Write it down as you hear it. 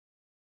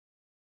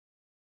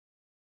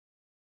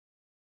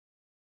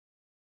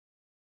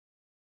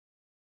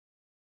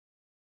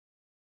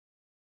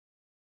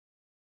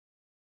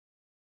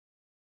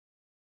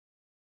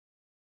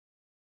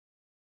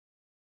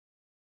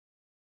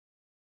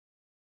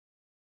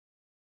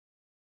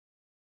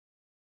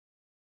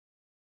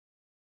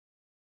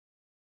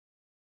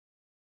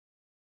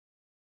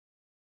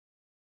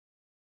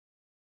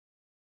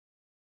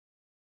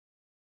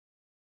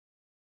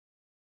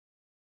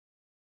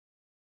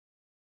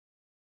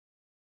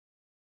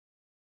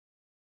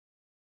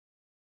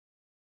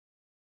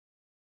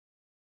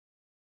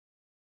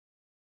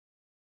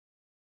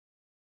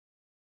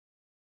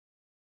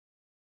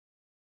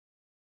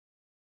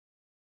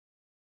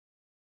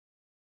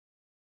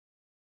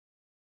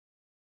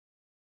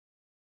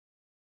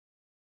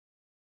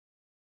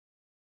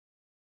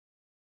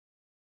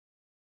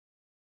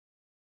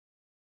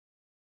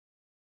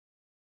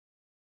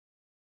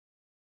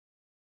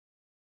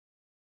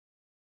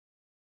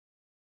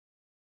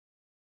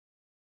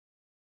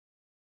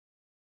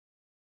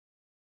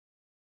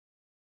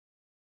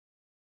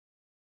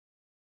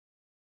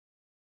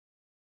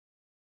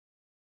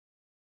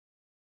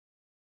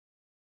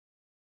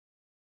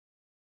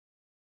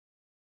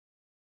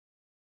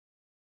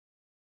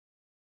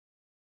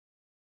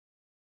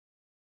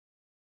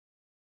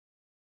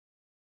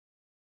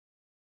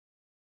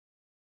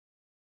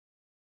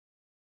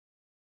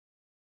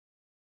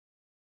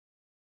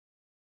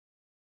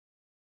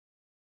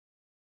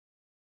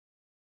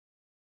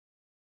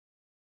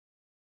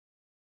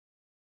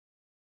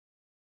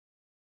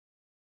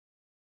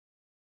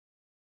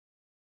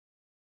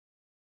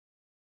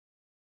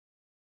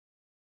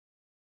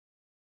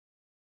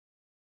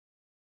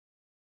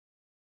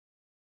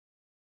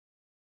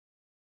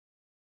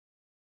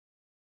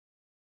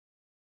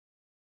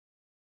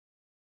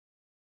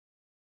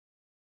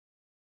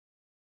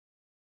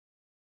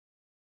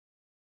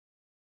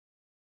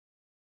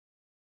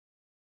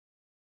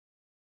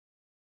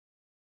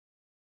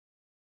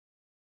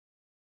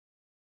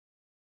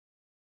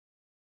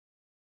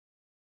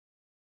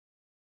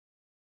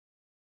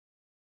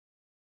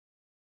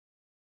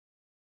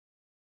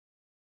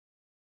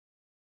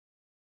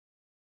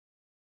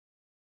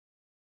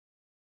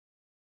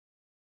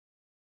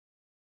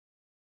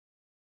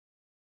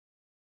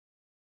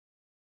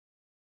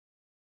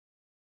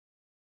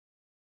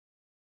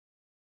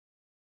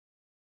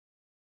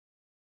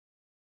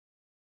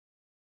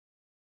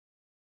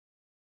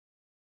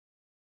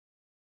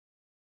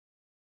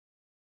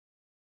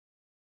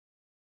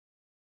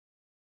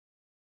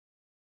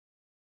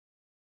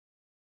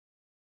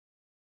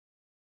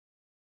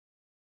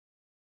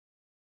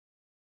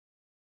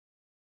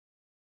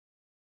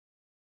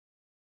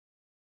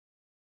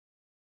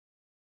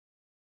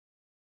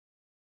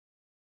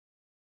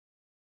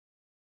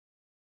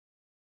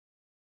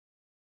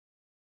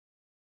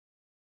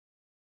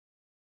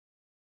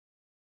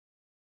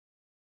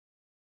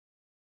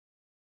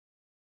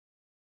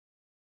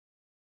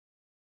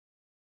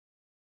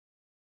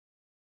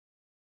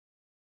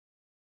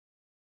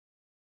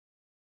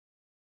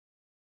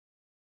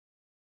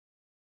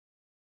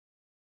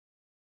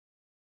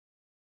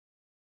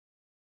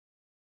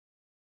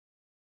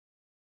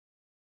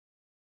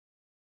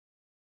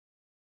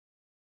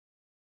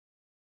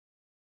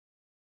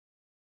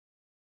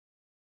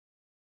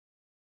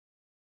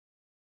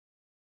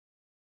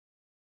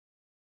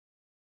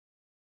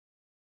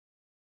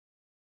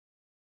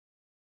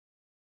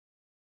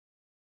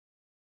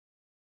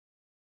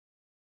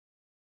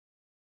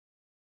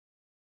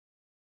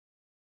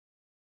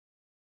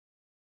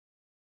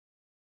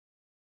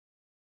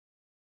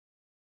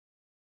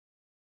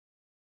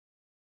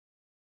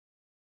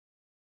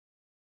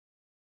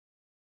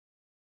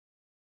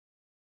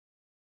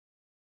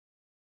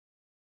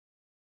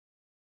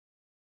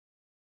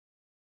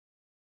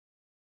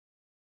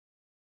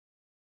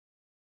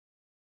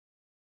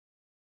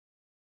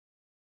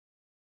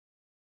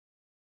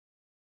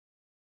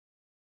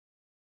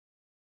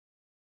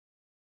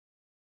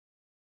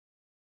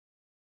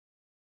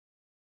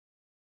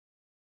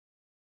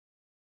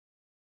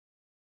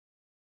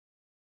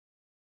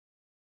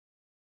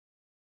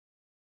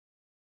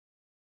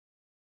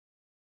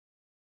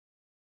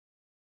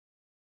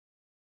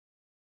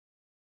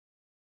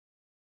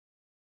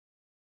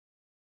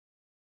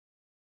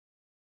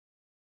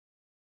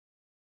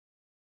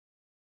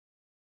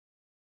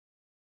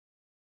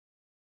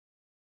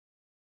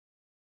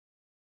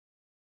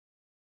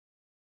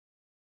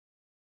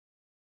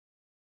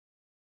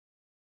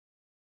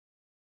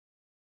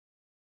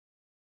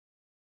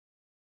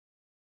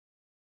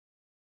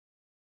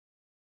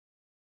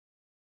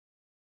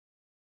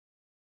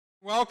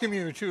Welcome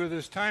you to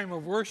this time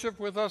of worship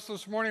with us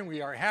this morning.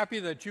 We are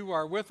happy that you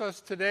are with us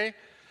today.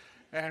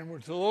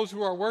 And to those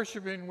who are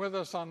worshiping with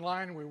us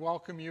online, we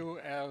welcome you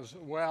as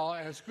well.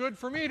 And it's good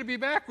for me to be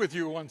back with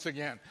you once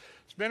again.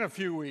 It's been a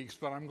few weeks,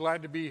 but I'm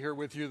glad to be here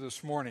with you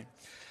this morning.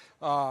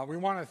 We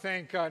want to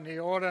thank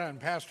Neota and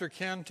Pastor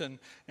Kent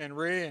and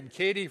Ray and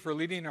Katie for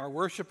leading our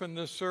worship in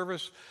this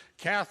service.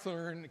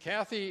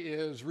 Kathy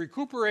is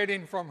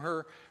recuperating from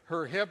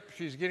her hip.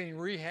 She's getting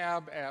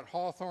rehab at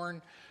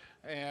Hawthorne.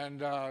 And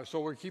so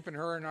we're keeping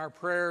her in our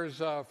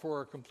prayers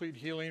for a complete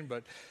healing,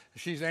 but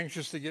she's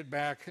anxious to get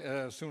back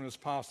as soon as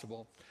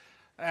possible.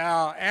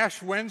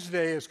 Ash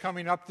Wednesday is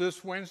coming up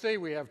this Wednesday.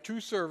 We have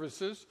two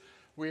services.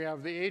 We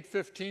have the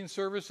 8:15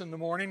 service in the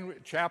morning,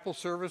 chapel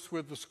service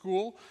with the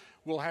school.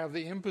 We'll have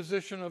the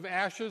imposition of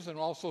ashes and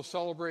also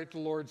celebrate the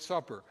Lord's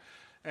Supper.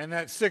 And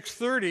at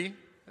 6:30,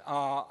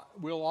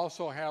 we'll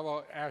also have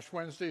an Ash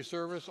Wednesday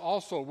service,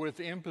 also with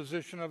the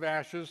imposition of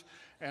ashes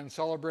and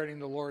celebrating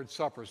the Lord's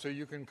Supper. So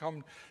you can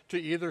come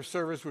to either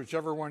service,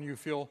 whichever one you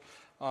feel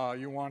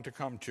you want to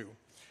come to.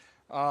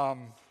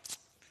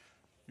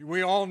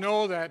 We all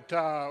know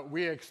that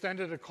we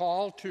extended a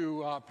call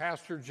to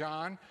Pastor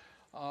John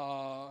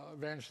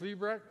Van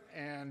Schliebrecht,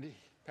 and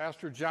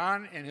Pastor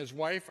John and his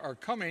wife are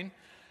coming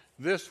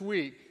this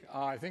week.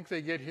 I think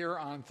they get here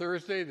on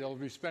Thursday. They'll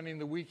be spending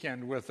the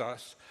weekend with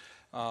us.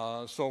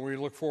 So we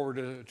look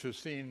forward to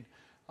seeing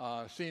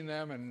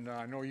them, and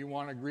I know you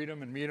want to greet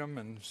them and meet them,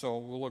 and so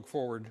we'll look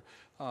forward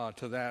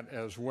to that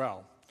as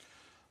well.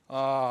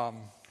 I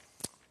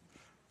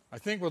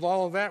think with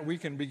all of that, we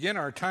can begin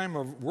our time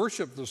of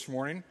worship this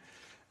morning,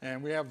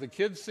 and we have the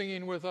kids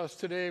singing with us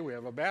today. We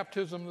have a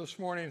baptism this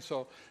morning,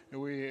 so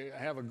we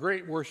have a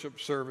great worship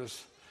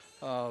service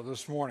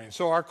this morning.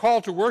 So our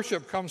call to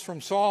worship comes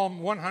from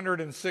Psalm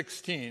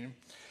 116.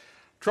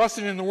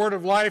 Trusting in the word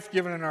of life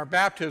given in our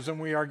baptism,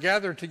 we are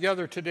gathered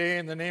together today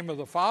in the name of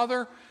the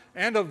Father,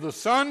 and of the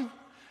Son,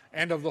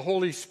 and of the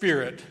Holy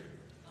Spirit. Amen.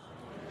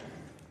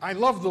 I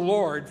love the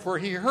Lord, for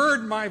he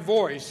heard my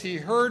voice, he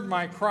heard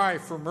my cry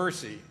for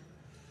mercy.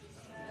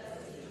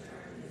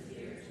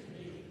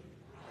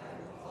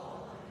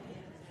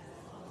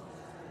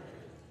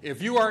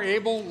 If you are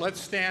able, let's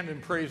stand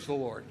and praise the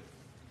Lord.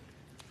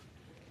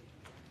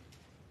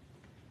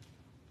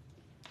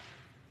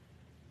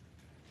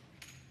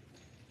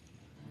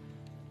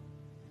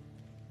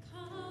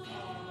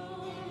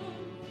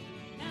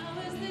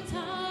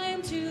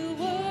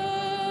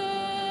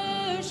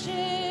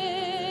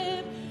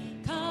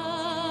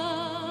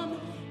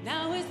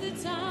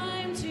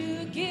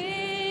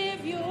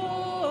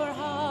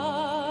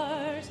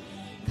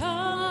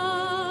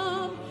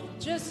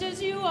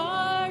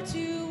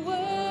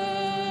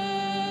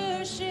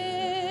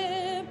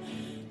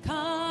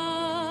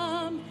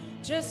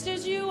 Just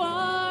as you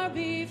are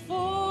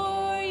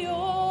before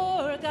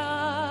your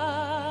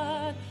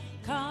God,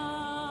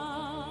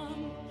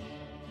 come.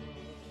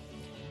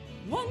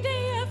 One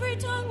day every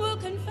tongue will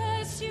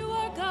confess you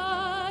are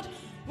God.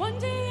 One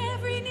day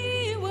every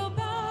knee will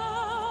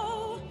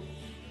bow.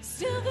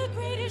 Still the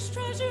greatest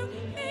treasure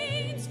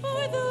remains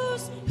for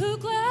those who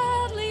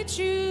gladly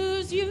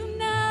choose you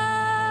now.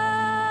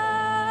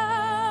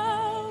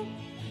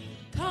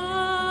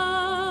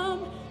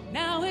 Come,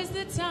 now is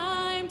the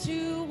time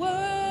to worship.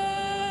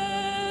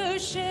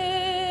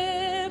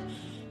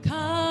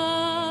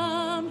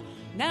 Come,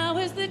 now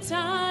is the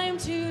time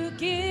to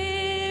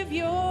give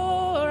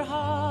your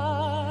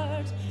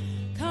heart.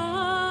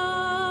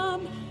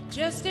 Come,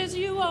 just as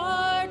you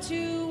are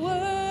to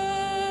worship.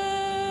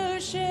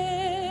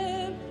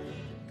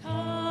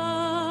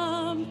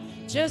 Come,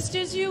 just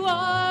as you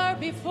are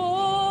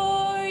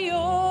before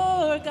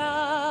your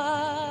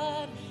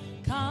God.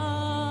 Come,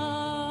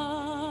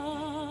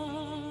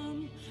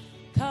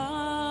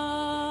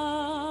 come,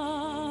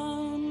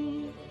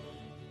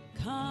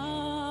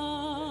 come.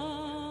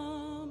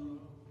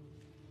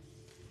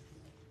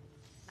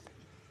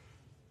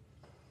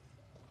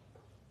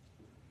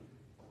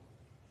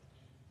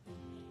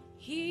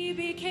 He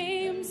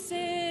became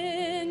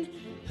sin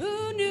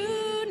who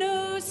knew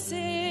no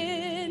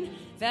sin,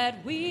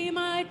 that we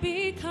might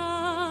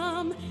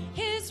become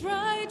his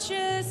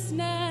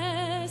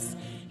righteousness.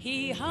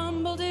 He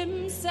humbled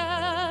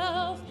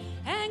himself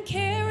and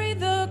carried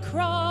the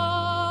cross.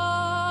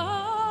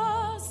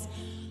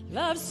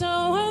 Love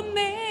so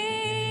amazing,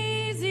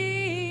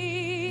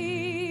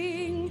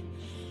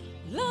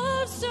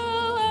 love so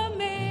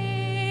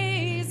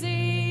amazing.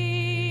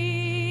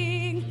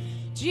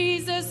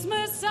 Jesus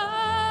Messiah,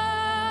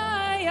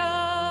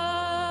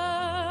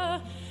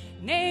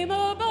 name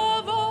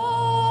above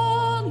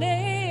all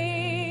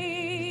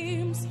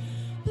names,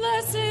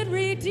 blessed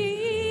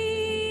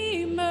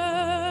Redeemer,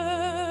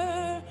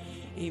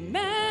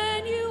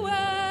 Emmanuel,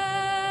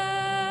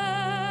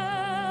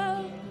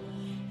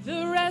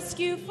 the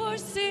rescue for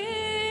sinners,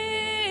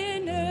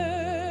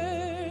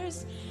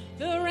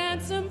 the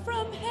ransom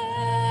from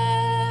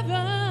heaven,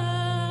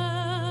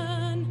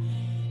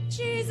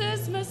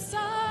 Jesus Messiah,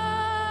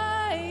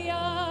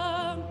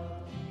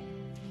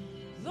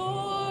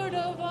 Lord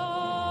of all.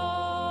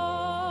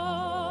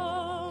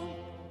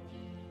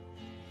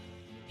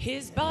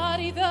 His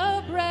body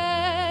the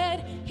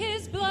bread,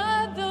 his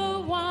blood the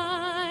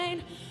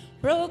wine,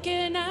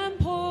 broken and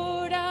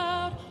poured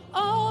out,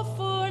 all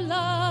for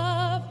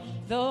love.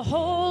 The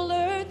whole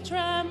earth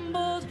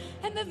trembled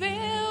and the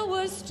veil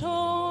was torn.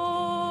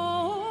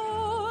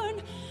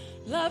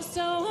 Love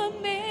so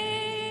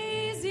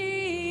amazing,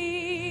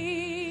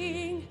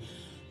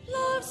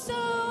 love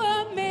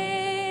so amazing.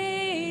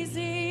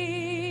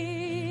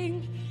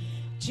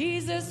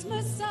 Jesus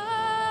Messiah,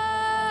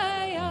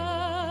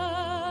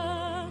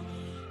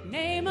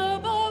 name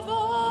above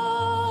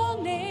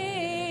all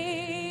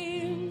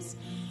names,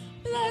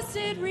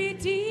 blessed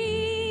Redeemer,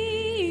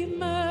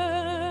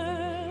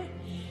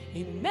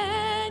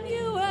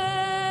 Emmanuel,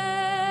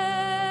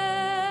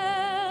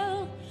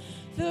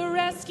 the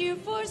rescue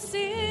for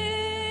sinners,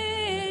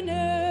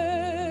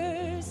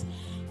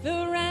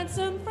 the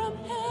ransom from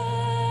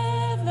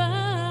heaven,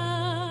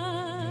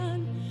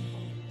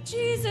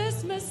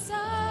 Jesus Messiah,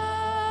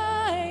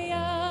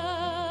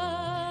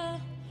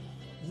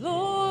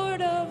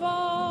 Lord of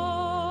all.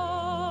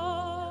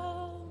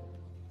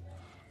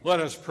 Let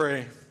us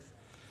pray.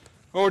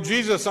 Oh,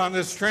 Jesus, on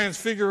this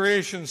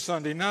Transfiguration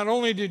Sunday, not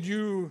only did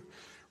you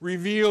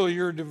reveal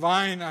your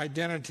divine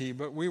identity,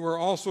 but we were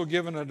also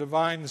given a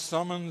divine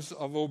summons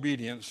of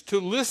obedience to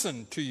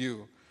listen to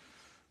you.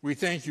 We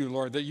thank you,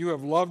 Lord, that you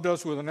have loved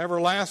us with an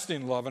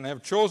everlasting love and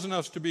have chosen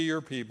us to be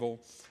your people.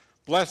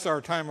 Bless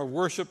our time of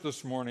worship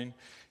this morning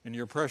in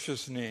your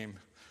precious name.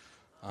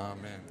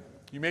 Amen.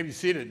 You may be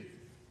seated.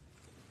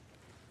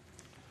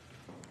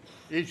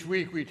 Each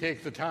week we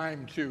take the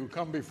time to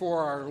come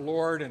before our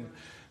Lord and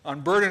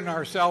unburden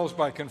ourselves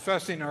by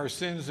confessing our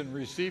sins and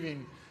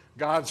receiving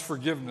God's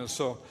forgiveness.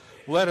 So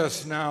let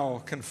us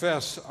now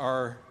confess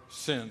our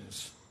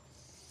sins.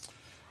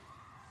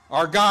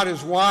 Our God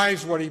is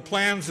wise. What he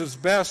plans is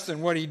best,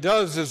 and what he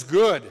does is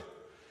good.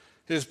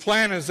 His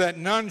plan is that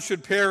none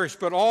should perish,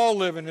 but all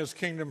live in his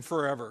kingdom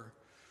forever.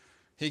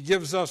 He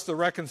gives us the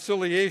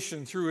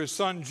reconciliation through his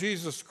Son,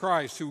 Jesus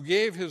Christ, who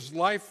gave his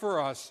life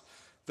for us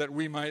that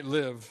we might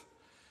live.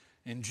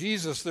 In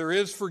Jesus there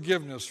is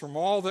forgiveness from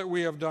all that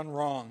we have done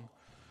wrong.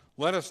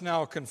 Let us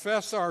now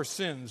confess our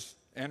sins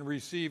and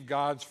receive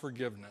God's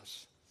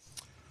forgiveness.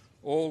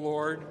 O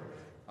Lord,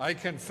 I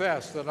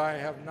confess that I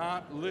have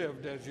not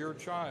lived as your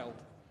child.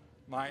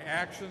 My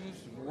actions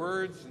and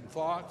words and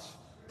thoughts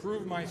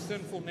prove my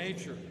sinful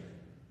nature.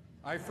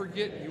 I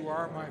forget you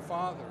are my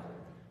Father.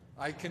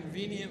 I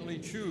conveniently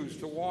choose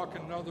to walk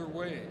another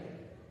way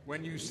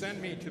when you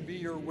send me to be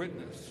your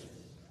witness.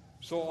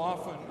 So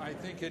often I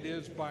think it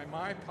is by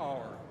my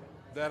power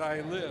that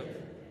I live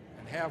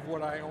and have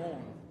what I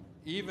own,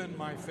 even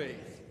my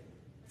faith.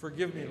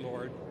 Forgive me,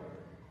 Lord.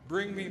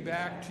 Bring me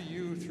back to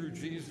you through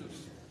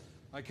Jesus.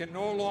 I can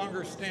no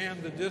longer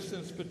stand the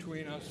distance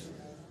between us.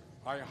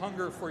 I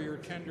hunger for your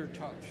tender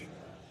touch,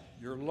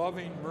 your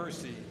loving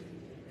mercy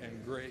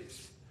and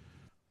grace.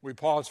 We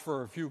pause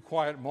for a few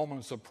quiet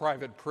moments of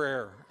private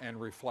prayer and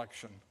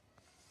reflection.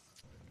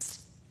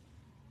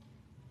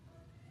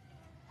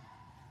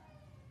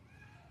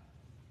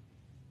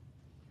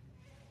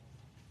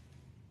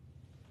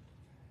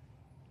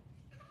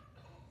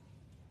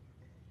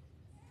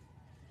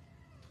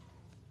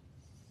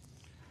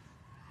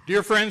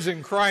 Dear friends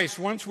in Christ,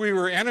 once we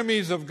were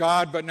enemies of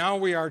God, but now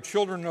we are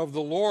children of the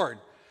Lord.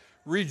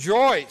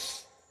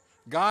 Rejoice!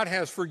 God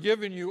has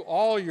forgiven you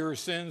all your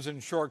sins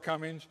and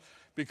shortcomings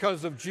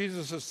because of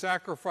Jesus'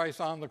 sacrifice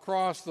on the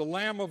cross, the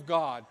Lamb of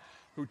God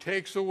who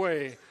takes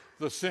away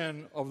the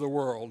sin of the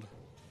world.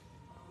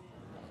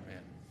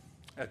 Amen.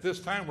 At this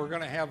time, we're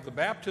going to have the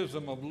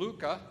baptism of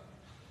Luca.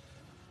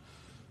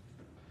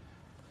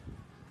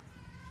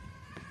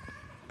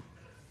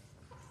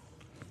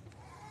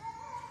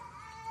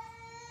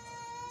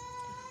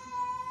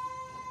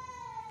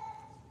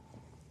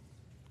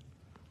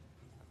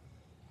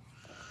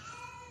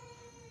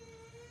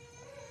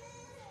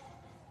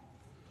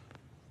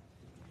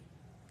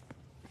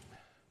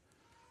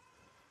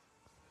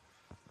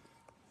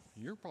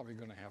 You're probably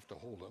going to have to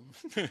hold them.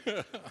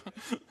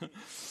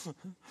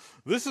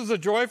 This is a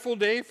joyful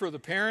day for the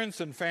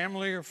parents and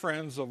family or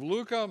friends of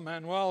Luca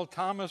Manuel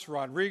Thomas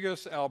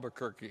Rodriguez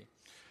Albuquerque.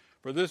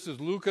 For this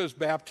is Luca's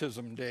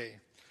baptism day.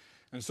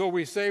 And so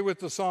we say with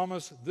the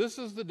psalmist, "This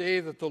is the day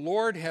that the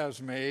Lord has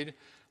made.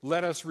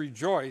 Let us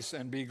rejoice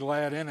and be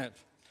glad in it."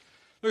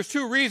 There's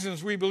two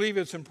reasons we believe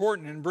it's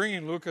important in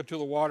bringing Luca to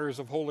the waters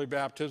of holy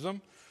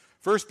baptism.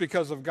 First,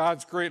 because of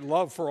God's great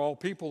love for all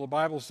people. The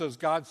Bible says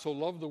God so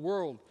loved the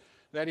world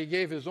that he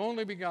gave his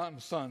only begotten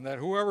Son, that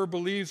whoever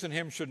believes in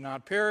him should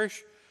not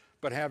perish,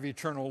 but have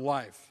eternal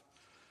life.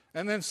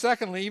 And then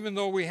secondly, even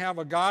though we have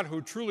a God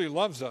who truly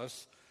loves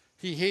us,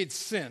 he hates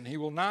sin. He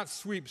will not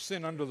sweep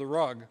sin under the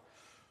rug.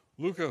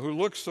 Luca, who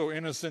looks so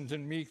innocent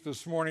and meek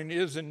this morning,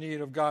 is in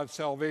need of God's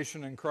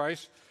salvation in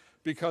Christ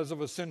because of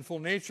a sinful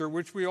nature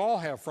which we all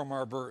have from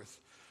our birth.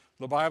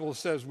 The Bible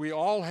says we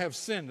all have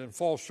sinned and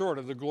fall short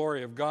of the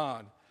glory of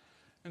God.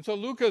 And so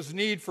Luca's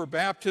need for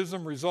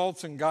baptism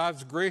results in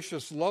God's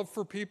gracious love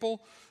for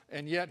people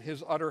and yet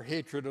his utter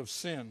hatred of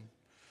sin.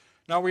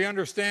 Now we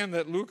understand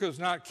that Luke is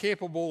not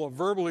capable of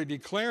verbally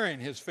declaring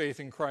his faith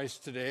in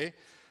Christ today,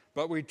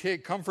 but we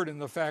take comfort in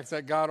the fact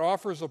that God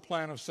offers a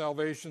plan of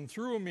salvation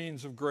through a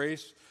means of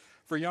grace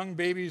for young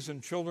babies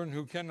and children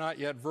who cannot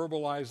yet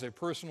verbalize a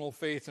personal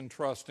faith and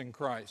trust in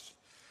Christ.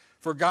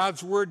 For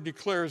God's word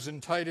declares in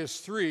Titus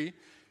 3,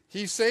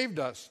 he saved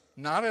us,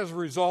 not as a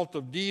result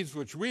of deeds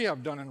which we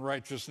have done in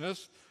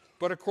righteousness,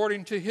 but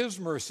according to his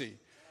mercy,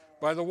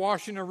 by the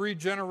washing of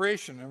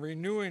regeneration and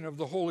renewing of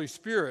the Holy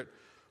Spirit,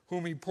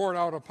 whom he poured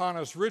out upon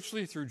us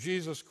richly through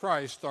Jesus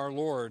Christ our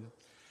Lord.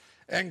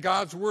 And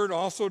God's word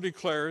also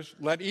declares,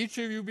 let each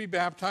of you be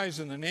baptized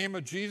in the name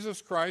of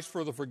Jesus Christ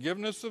for the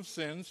forgiveness of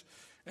sins,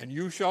 and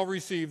you shall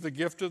receive the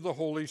gift of the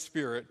Holy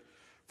Spirit,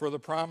 for the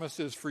promise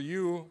is for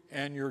you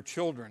and your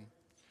children.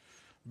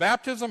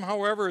 Baptism,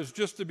 however, is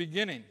just the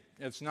beginning.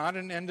 It's not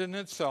an end in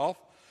itself,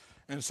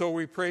 and so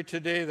we pray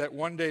today that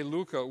one day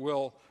Luca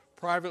will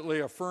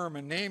privately affirm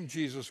and name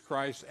Jesus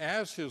Christ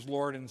as his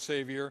Lord and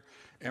Savior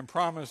and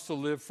promise to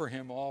live for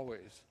him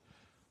always.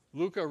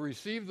 Luca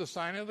received the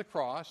sign of the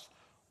cross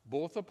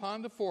both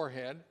upon the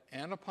forehead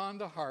and upon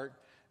the heart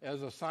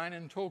as a sign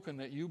and token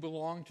that you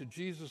belong to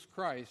Jesus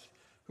Christ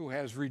who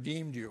has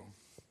redeemed you.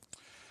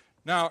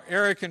 Now,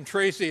 Eric and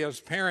Tracy,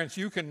 as parents,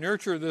 you can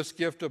nurture this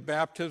gift of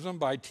baptism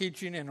by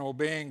teaching and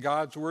obeying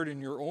God's word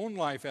in your own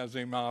life as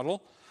a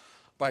model,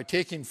 by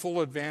taking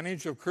full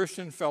advantage of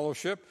Christian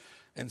fellowship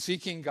and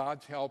seeking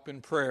God's help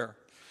in prayer.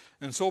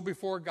 And so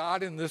before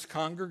God in this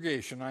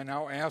congregation, I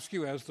now ask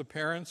you as the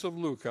parents of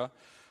Luca,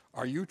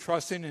 are you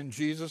trusting in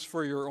Jesus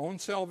for your own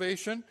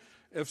salvation?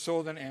 If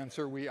so, then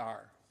answer, we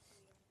are.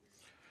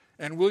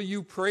 And will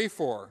you pray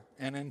for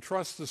and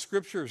entrust the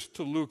scriptures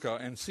to Luca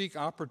and seek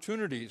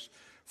opportunities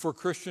for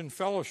Christian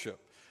fellowship?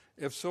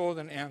 If so,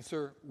 then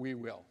answer, we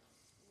will.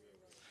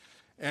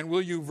 And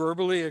will you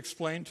verbally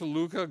explain to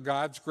Luca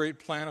God's great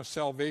plan of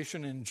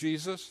salvation in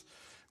Jesus?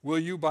 Will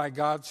you, by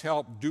God's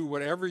help, do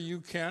whatever you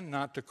can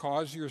not to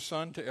cause your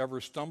son to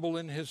ever stumble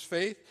in his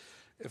faith?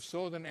 If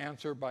so, then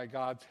answer, by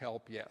God's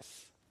help,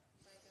 yes.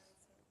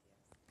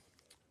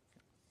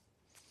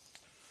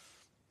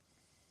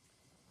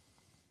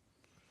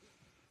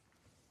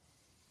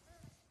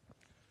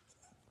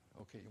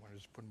 Okay, you want to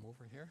just put him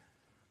over here?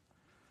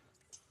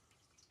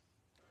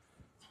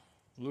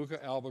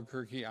 Luca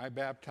Albuquerque, I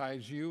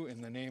baptize you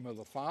in the name of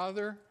the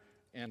Father,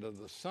 and of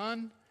the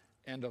Son,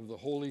 and of the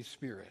Holy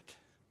Spirit.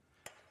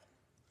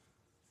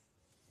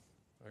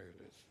 There it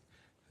is.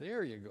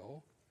 There you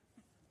go.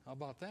 How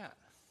about that?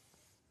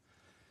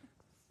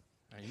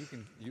 Now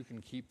you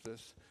can keep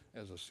this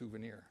as a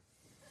souvenir.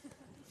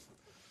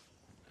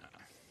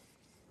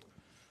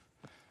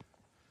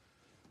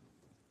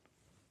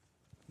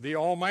 The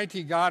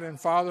Almighty God and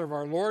Father of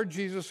our Lord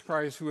Jesus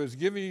Christ, who has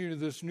given you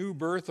this new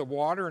birth of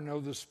water and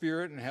of the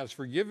Spirit and has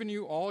forgiven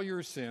you all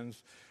your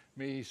sins,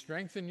 may he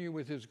strengthen you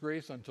with his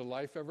grace unto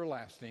life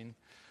everlasting.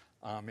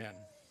 Amen.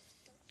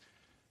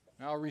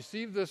 Now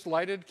receive this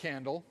lighted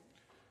candle.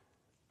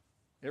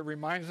 It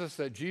reminds us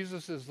that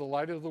Jesus is the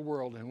light of the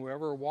world, and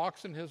whoever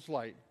walks in his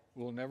light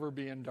will never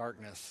be in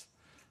darkness.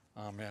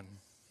 Amen.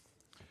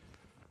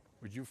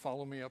 Would you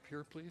follow me up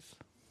here, please?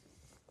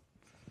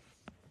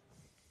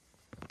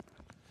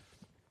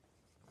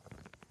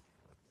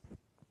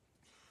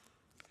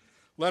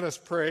 Let us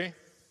pray.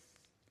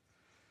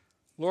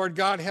 Lord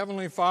God,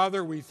 Heavenly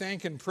Father, we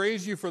thank and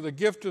praise you for the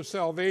gift of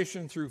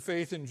salvation through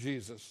faith in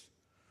Jesus.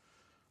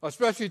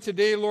 Especially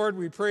today, Lord,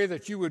 we pray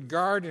that you would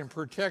guard and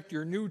protect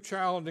your new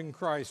child in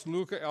Christ,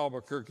 Luca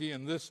Albuquerque,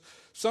 in this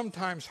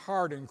sometimes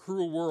hard and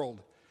cruel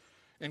world,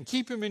 and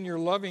keep him in your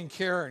loving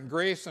care and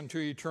grace unto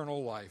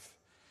eternal life.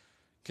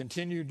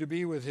 Continue to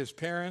be with his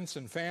parents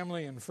and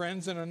family and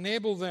friends, and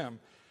enable them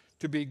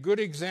to be good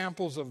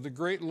examples of the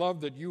great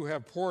love that you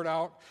have poured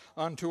out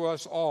unto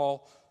us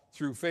all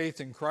through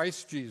faith in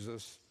Christ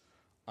Jesus.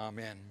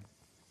 Amen.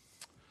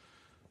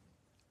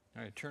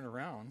 Now I turn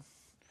around.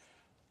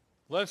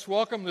 Let's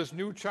welcome this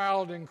new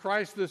child in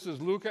Christ. This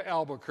is Luca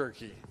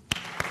Albuquerque.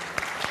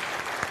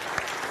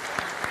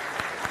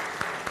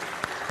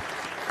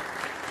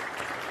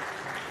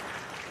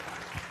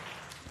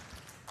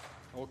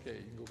 Okay,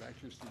 you can go back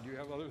to your seat. Do you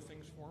have other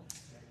things for him?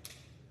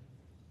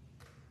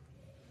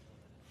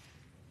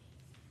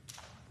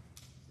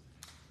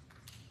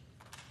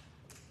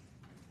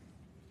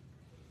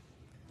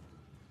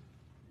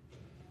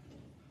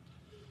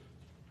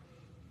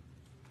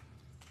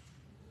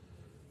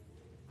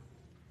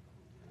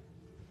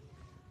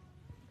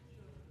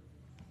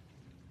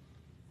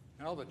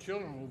 Now the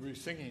children will be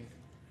singing.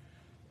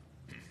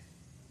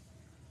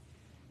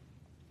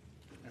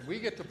 And we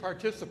get to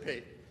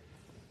participate.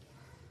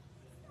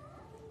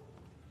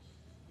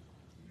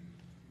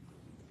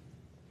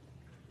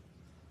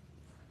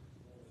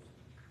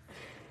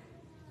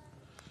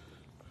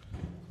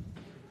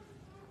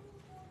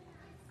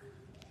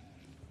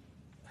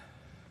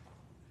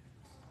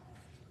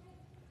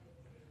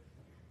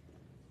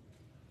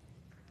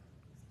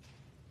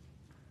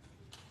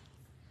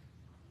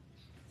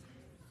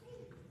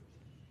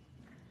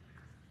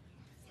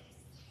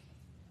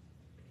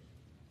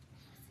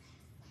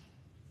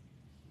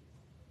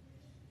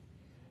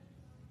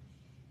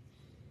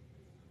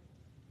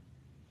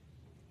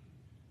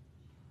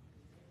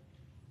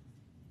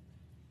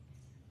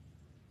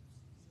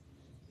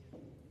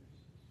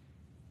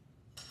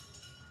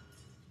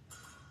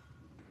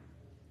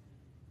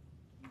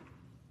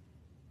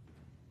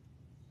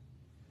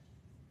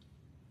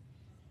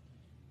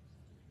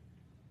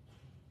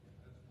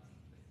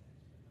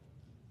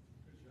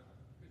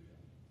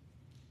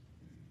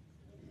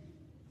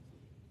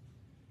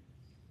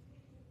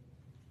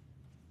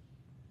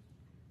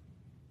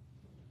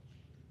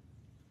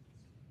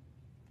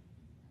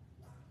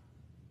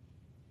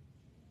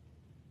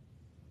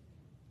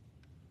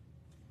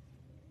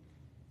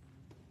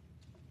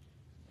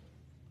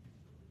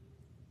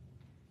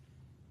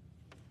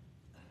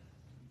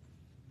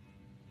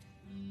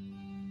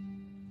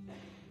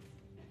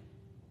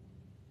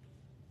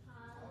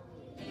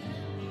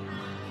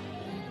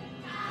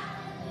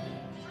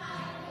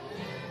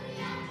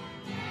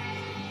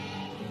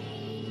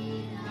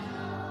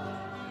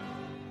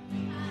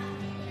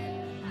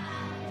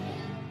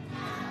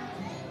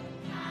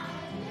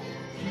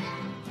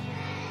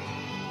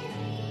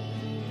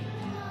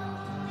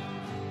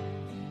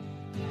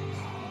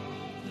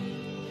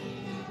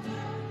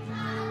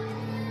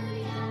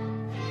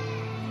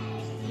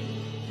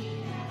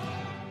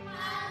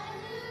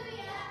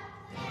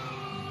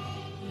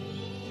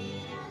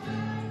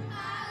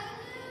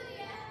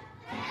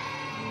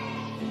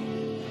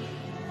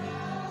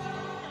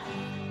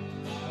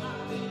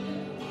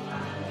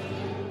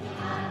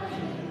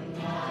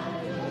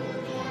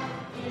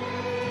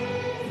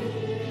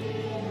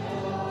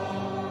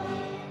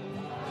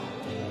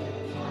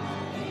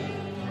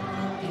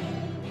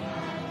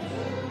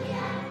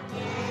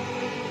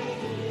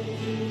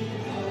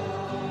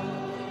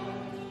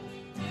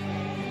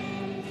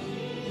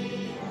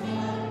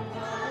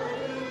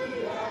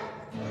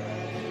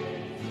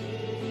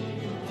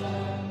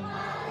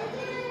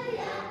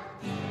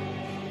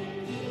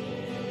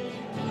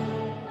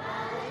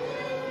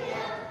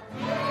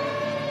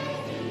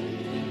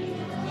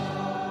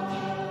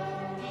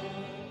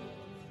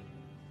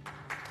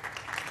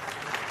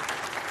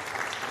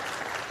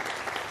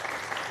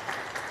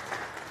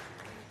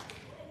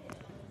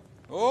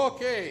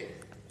 Okay.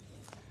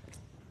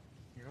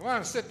 You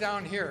want to sit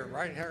down here,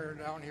 right here,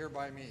 down here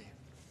by me.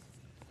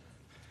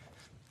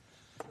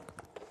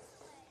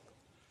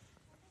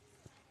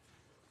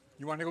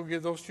 You want to go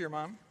give those to your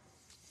mom?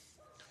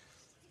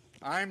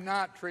 I'm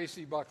not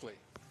Tracy Buckley.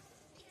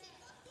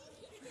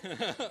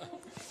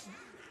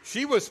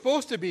 She was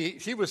supposed to be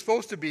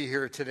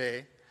here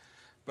today,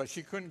 but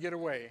she couldn't get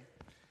away.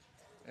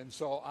 And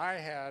so I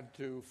had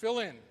to fill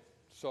in.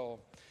 So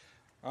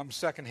I'm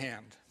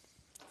secondhand.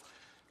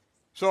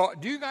 So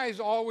do you guys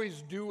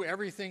always do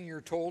everything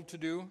you're told to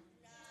do?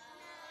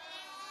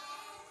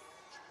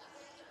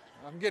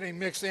 I'm getting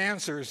mixed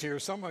answers here.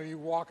 Some of you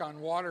walk on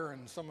water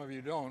and some of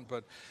you don't.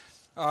 But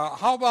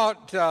how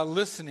about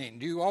listening?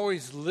 Do you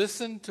always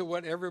listen to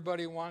what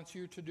everybody wants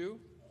you to do?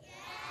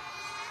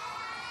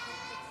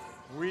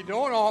 We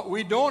don't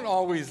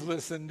always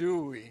listen,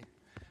 do we?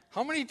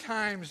 How many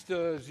times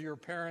does your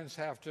parents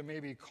have to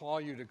maybe call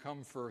you to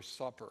come for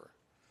supper?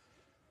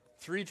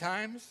 3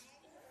 times?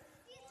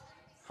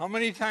 How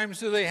many times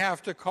do they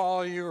have to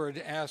call you or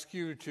to ask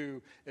you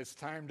to, it's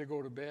time to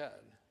go to bed?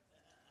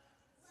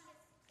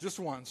 Just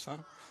once, huh?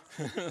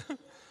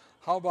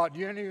 How about,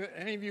 do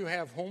any of you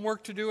have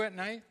homework to do at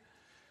night?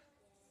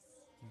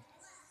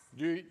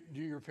 Do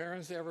your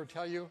parents ever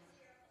tell you,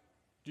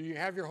 do you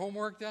have your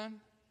homework done?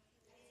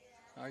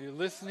 Are you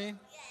listening?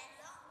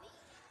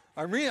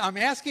 I'm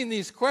asking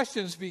these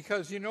questions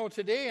because,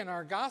 today in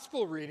our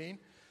gospel reading,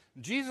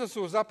 Jesus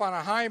was up on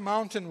a high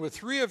mountain with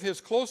 3 of his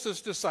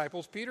closest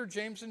disciples, Peter,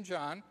 James, and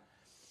John.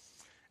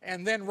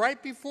 And then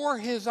right before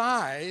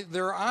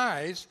their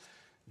eyes,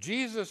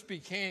 Jesus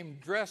became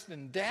dressed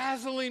in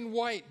dazzling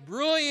white,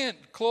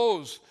 brilliant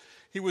clothes.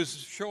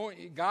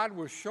 God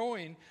was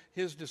showing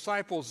his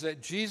disciples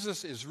that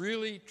Jesus is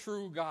really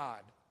true God.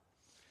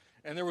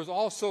 And there was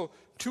also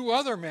 2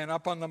 other men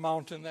up on the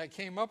mountain that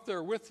came up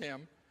there with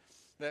him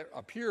that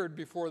appeared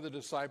before the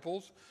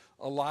disciples,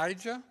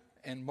 Elijah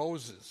and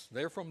Moses.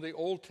 They're from the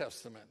Old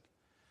Testament.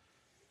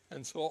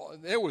 And so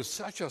it was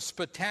such a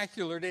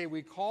spectacular day.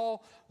 We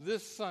call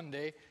this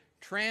Sunday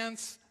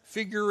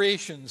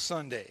Transfiguration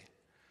Sunday.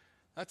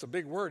 That's a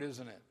big word,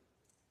 isn't it?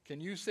 Can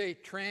you say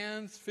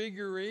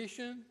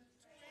Transfiguration?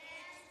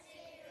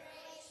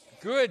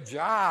 Good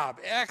job.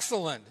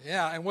 Excellent.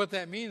 Yeah, and what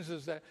that means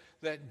is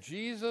that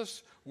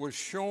Jesus was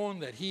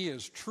shown that he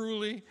is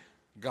truly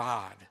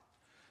God.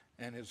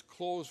 And his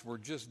clothes were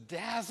just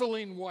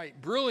dazzling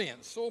white,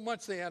 brilliant. So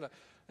much they had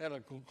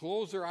to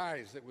close their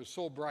eyes. It was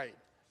so bright.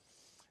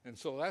 And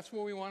so that's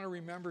what we want to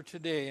remember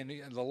today. And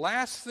the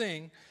last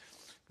thing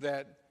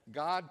that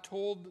God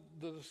told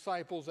the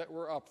disciples that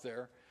were up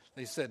there,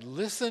 they said,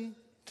 listen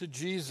to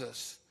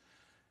Jesus.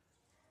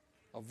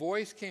 A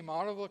voice came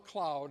out of a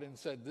cloud and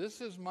said, this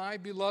is my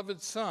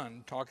beloved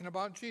Son, talking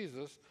about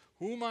Jesus,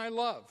 whom I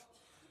love.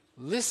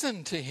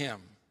 Listen to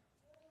him.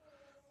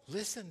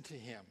 Listen to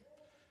him.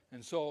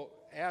 And so,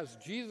 as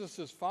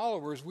Jesus'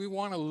 followers, we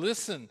want to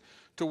listen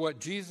to what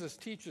Jesus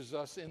teaches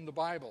us in the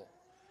Bible.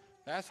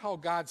 That's how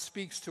God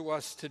speaks to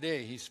us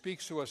today. He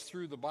speaks to us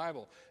through the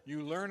Bible.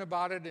 You learn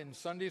about it in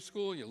Sunday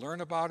school, you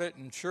learn about it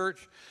in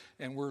church,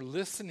 and we're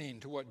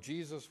listening to what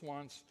Jesus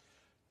wants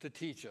to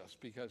teach us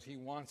because he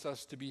wants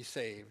us to be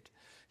saved.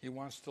 He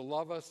wants to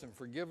love us and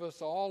forgive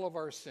us all of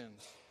our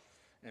sins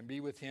and be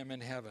with him in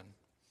heaven.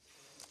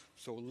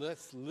 So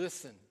let's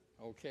listen,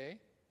 okay?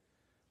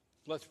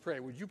 Let's pray.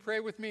 Would you pray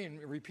with me and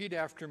repeat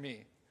after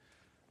me?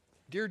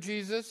 Dear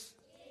Jesus,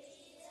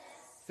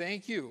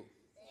 thank you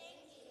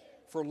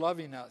for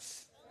loving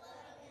us.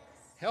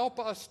 Help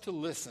us to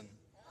listen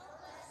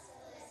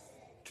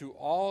to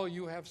all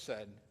you have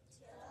said.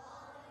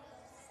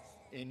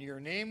 In your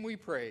name we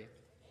pray.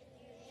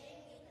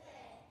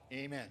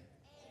 Amen.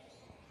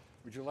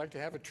 Would you like to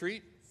have a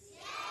treat?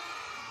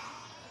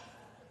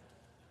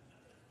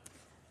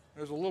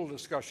 There's a little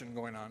discussion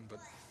going on, but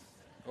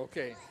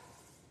okay.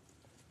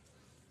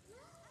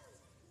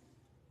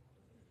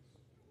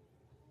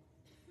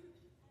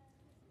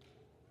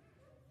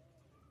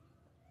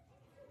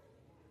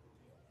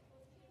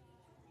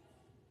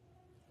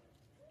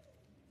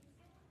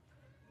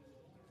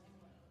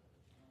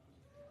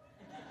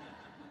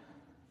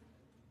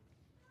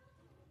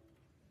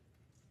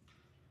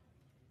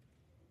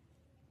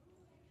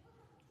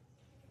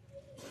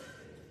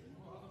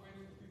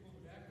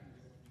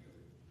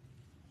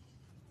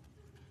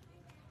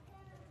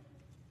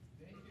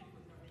 Thank you.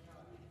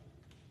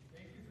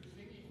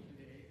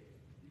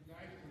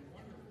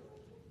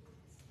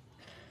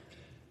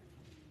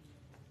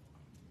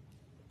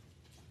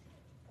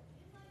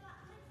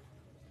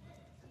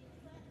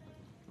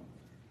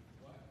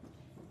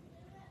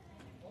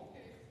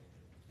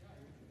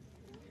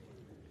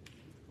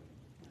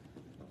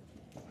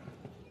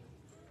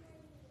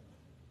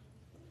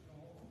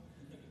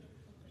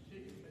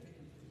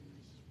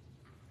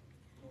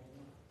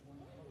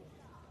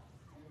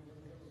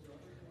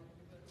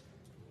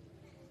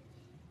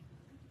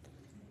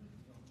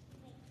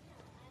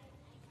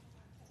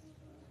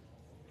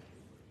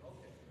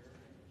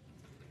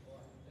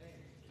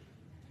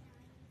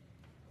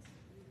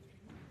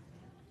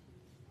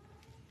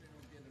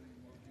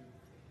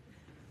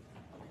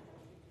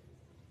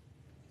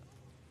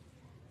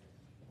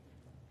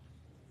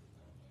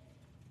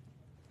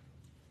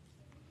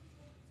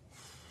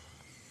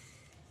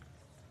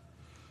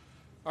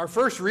 Our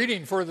first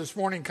reading for this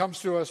morning comes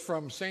to us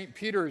from St.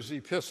 Peter's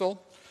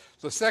epistle,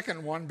 the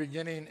second one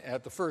beginning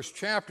at the first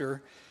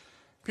chapter.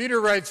 Peter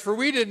writes, "For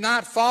we did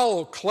not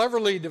follow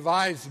cleverly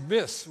devised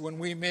myths when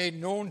we made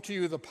known to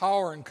you the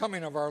power and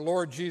coming of our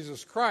Lord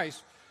Jesus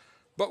Christ,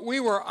 but we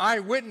were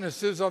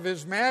eyewitnesses of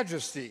his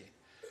majesty.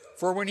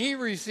 For when he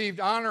received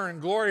honor and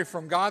glory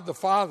from God the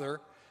Father,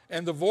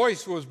 and the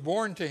voice was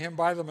borne to him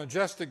by the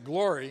majestic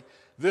glory,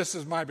 'This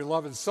is my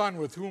beloved Son,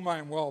 with whom I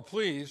am well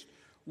pleased,'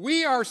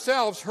 we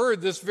ourselves heard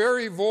this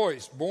very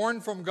voice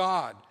borne from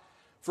God,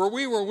 for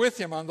we were with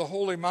him on the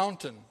holy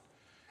mountain.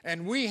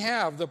 And we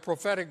have the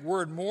prophetic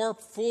word more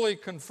fully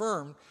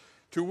confirmed,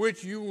 to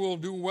which you will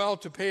do well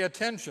to pay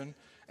attention,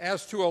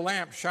 as to a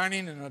lamp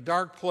shining in a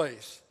dark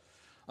place,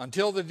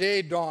 until the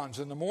day dawns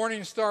and the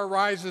morning star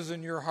rises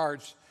in your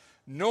hearts,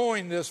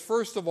 knowing this,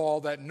 first of all,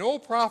 that no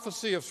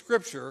prophecy of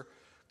Scripture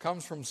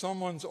comes from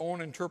someone's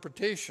own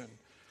interpretation.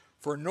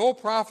 For no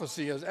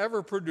prophecy is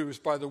ever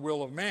produced by the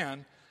will of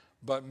man,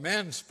 but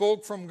men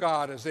spoke from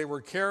God as they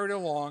were carried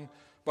along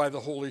by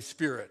the Holy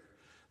Spirit."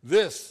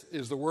 This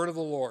is the word of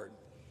the Lord.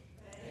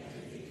 Thanks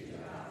be to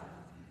God.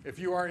 If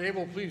you are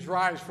able, please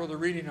rise for the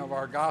reading of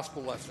our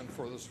gospel lesson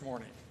for this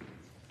morning.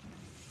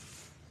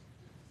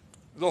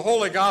 The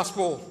Holy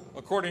Gospel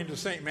according to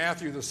St.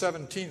 Matthew, the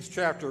 17th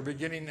chapter,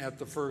 beginning at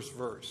the first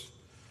verse.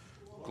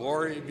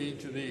 Glory be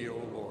to thee, O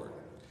Lord.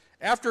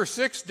 After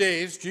 6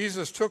 days,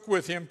 Jesus took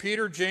with him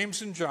Peter,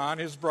 James, and John,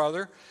 his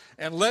brother,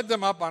 and led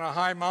them up on a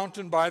high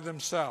mountain by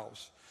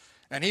themselves.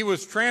 And he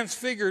was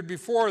transfigured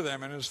before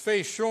them, and his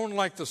face shone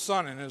like the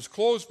sun, and his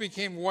clothes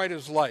became white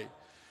as light.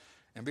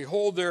 And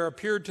behold, there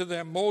appeared to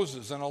them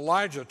Moses and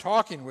Elijah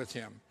talking with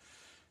him.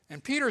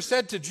 And Peter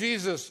said to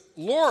Jesus,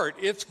 "Lord,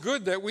 it's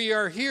good that we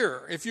are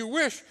here. If you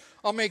wish,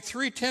 I'll make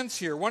 3 tents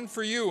here, one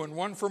for you and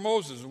one for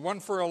Moses and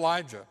one for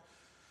Elijah."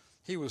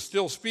 He was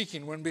still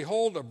speaking when,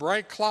 behold, a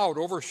bright cloud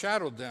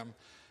overshadowed them,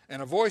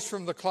 and a voice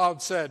from the cloud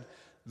said,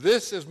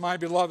 "This is my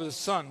beloved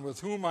Son,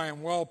 with whom I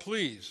am well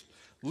pleased.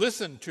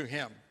 Listen to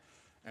him."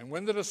 And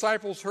when the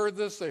disciples heard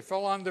this, they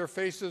fell on their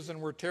faces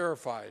and were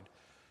terrified.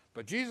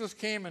 But Jesus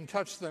came and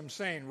touched them,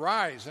 saying,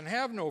 "Rise and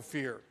have no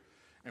fear."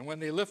 And when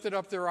they lifted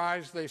up their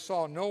eyes, they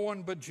saw no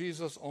one but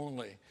Jesus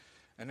only.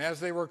 And as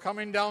they were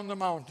coming down the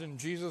mountain,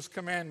 Jesus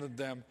commanded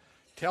them,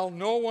 "Tell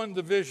no one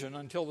the vision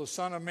until the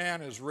Son of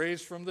Man is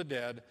raised from the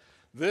dead."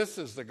 This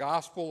is the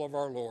gospel of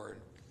our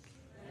Lord.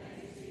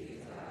 Thanks be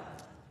to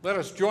God. Let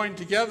us join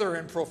together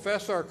and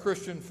profess our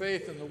Christian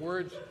faith in the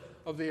words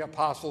of the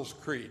Apostles'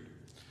 Creed.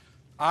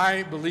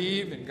 I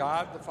believe in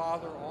God the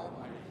Father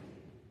Almighty,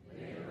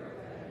 Maker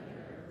of heaven and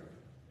earth,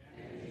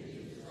 and in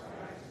Jesus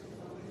Christ, his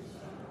only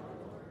Son, our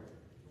Lord,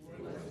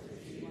 who was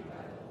conceived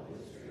by the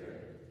Holy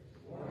Spirit,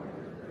 born of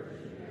the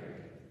Virgin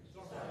Mary,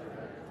 suffered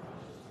under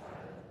Pontius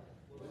Pilate,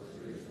 was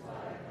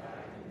crucified,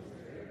 died, and was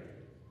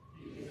buried.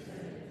 He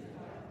descended into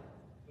hell.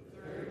 The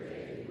third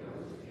day he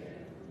rose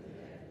again from the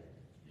dead.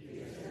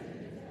 He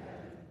ascended into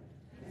heaven,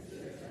 and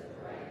sits at the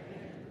right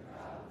hand of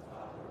God the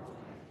Father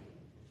Almighty.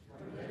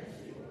 From thence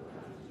he will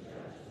come to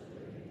judge the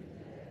living and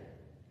the dead.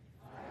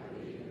 I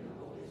believe in the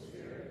Holy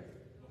Spirit,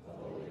 the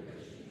holy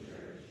Christian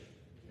Church,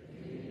 the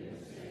communion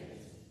of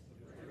saints,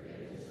 the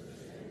forgiveness of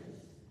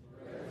sins,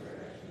 the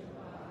resurrection of the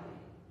body,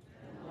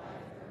 and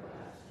life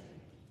everlasting.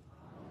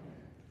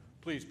 Amen.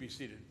 Please be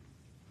seated.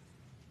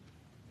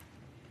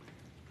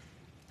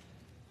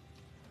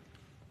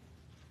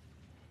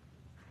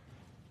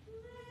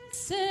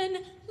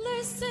 Listen,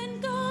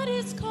 listen, God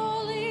is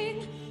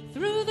calling,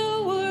 through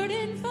the word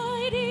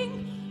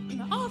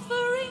inviting,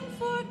 offering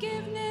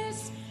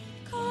forgiveness,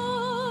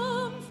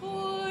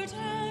 comfort,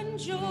 and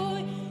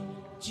joy.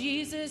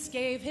 Jesus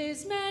gave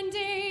his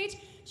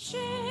mandate,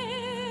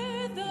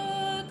 share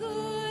the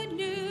good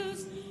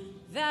news,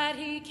 that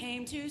he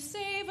came to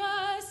save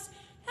us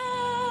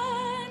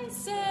and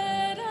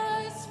set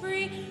us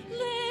free.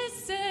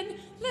 Listen,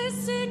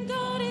 listen,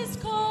 God is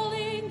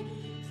calling,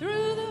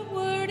 through the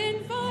word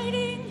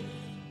inviting,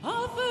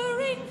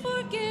 offering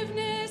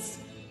forgiveness,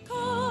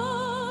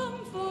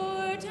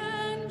 comfort,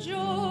 and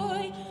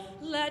joy.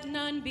 Let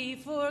none be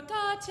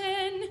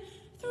forgotten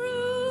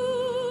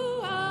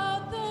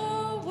throughout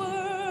the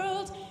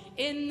world.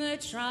 In the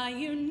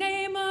triune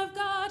name of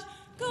God,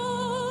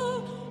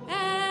 go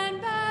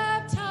and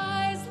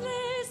baptize.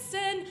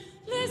 Listen,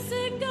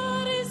 listen,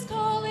 God is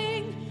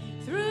calling,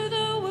 through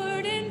the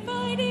word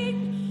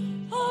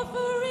inviting,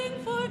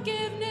 offering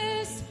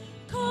forgiveness,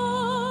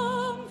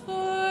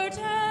 comfort,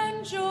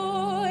 and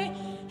joy.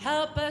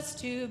 Help us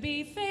to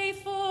be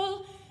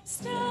faithful,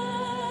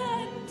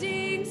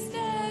 standing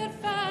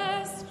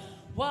steadfast,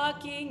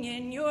 walking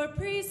in your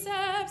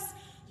precepts,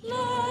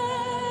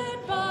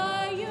 led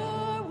by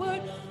your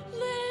word.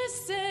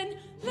 Listen,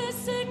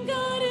 listen,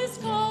 God is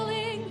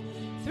calling,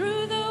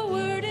 through the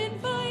word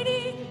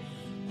inviting,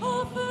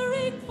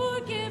 offering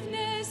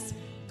forgiveness,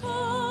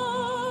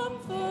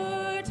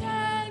 comfort,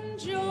 and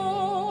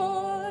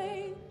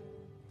joy.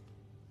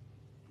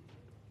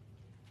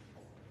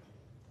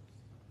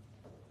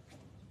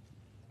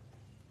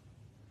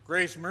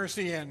 Grace,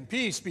 mercy, and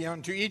peace be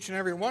unto each and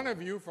every one of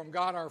you from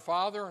God our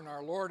Father and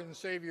our Lord and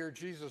Savior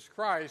Jesus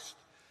Christ.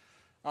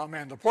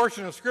 Amen. The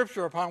portion of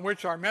Scripture upon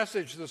which our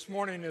message this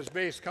morning is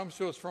based comes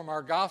to us from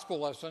our gospel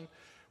lesson,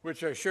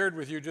 which I shared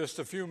with you just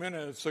a few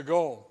minutes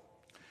ago.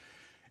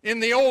 In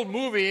the old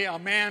movie, A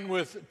Man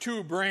with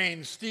Two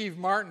Brains, Steve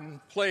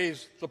Martin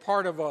plays the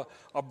part of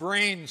a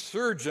brain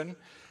surgeon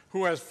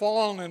who has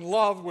fallen in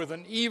love with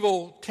an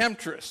evil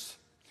temptress.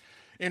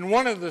 In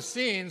one of the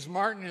scenes,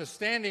 Martin is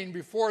standing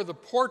before the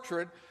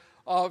portrait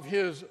of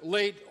his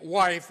late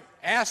wife,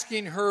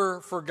 asking her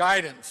for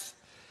guidance.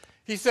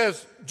 He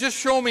says, "Just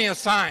show me a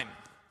sign.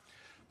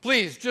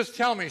 Please, just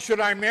tell me,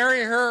 should I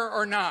marry her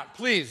or not?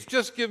 Please,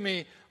 just give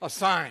me a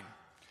sign."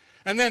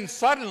 And then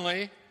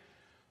suddenly,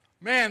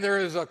 man, there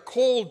is a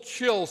cold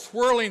chill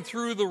swirling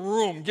through the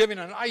room, giving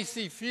an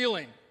icy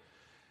feeling.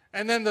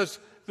 And then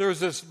there's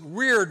this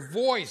weird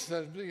voice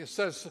that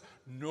says,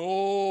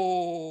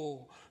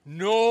 "No,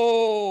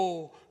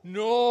 no,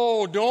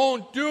 no,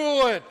 don't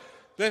do it."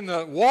 Then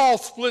the wall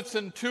splits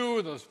in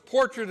two, the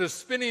portrait is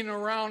spinning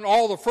around,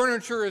 all the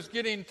furniture is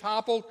getting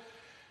toppled.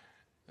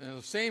 And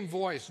the same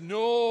voice,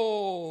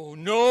 "No,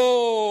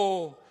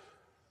 no."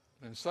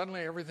 And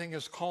suddenly everything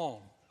is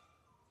calm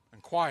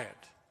and quiet.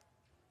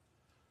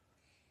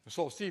 And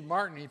so Steve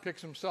Martin, he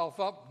picks himself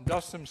up,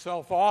 dusts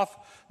himself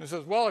off, and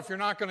says, "Well, if you're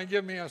not going to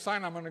give me a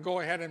sign, I'm going to go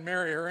ahead and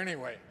marry her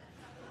anyway."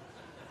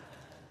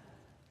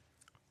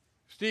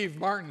 Steve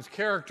Martin's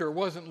character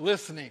wasn't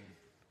listening,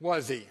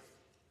 was he?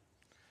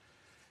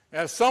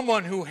 As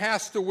someone who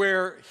has to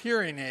wear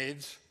hearing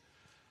aids,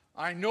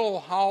 I know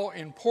how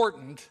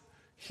important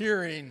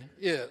hearing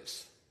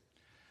is.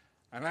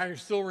 And I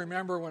still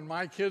remember when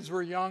my kids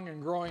were young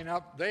and growing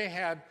up, they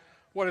had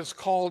what is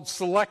called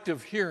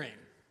selective hearing.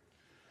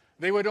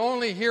 They would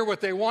only hear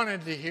what they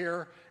wanted to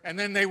hear, and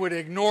then they would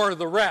ignore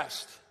the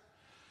rest.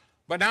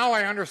 But now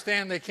I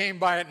understand they came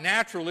by it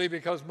naturally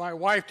because my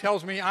wife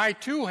tells me I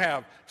too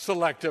have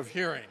selective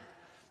hearing.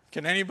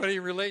 Can anybody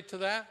relate to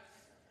that?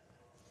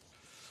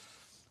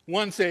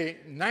 Once a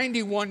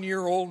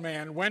 91-year-old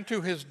man went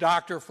to his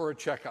doctor for a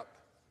checkup.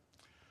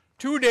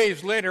 2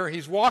 days later,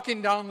 he's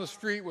walking down the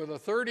street with a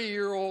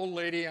 30-year-old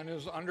lady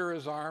under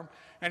his arm,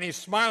 and he's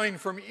smiling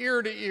from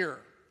ear to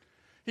ear.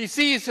 He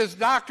sees his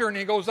doctor, and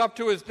he goes up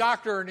to his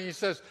doctor, and he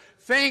says,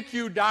 "Thank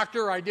you,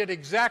 doctor, I did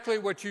exactly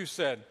what you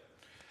said."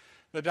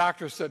 The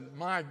doctor said,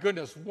 "My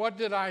goodness, what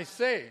did I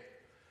say?"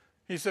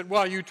 He said,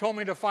 "Well, you told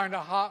me to find a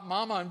hot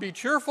mama and be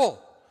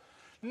cheerful."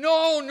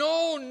 "No,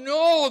 no,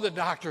 no," the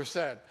doctor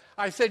said.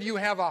 "I said you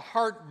have a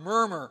heart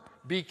murmur.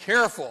 Be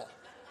careful."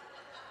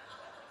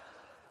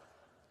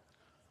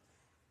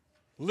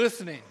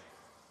 Listening.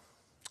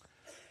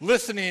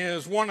 Listening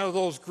is one of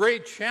those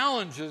great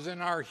challenges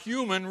in our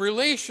human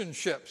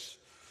relationships.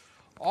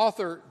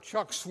 Author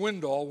Chuck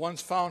Swindoll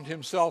once found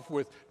himself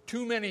with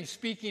too many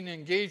speaking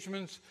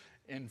engagements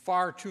in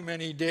far too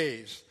many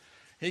days.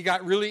 He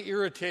got really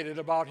irritated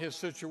about his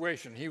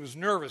situation. He was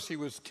nervous. He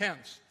was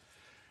tense.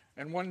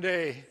 And one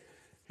day,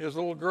 his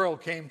little girl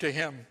came to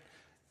him.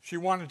 She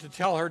wanted to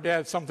tell her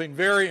dad something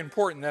very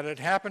important that had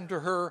happened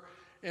to her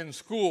in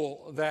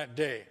school that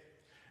day.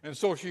 And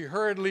so she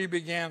hurriedly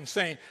began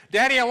saying,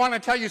 "Daddy, I want to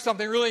tell you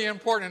something really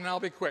important, and I'll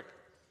be quick."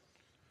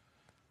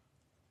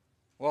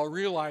 While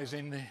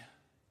realizing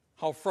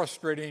how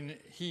frustrating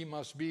he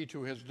must be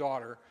to his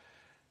daughter,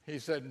 he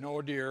said,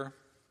 "No, dear,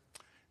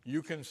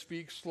 you can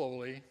speak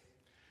slowly.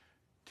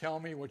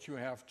 Tell me what you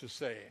have to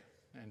say."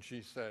 And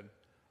she said,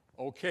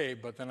 "Okay,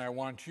 but then I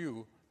want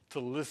you to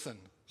listen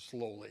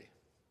slowly."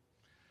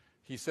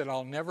 He said,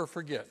 "I'll never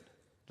forget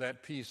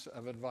that piece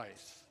of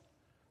advice.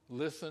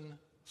 Listen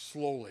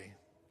slowly."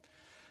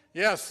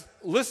 Yes,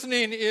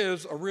 listening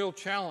is a real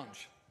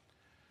challenge.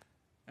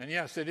 And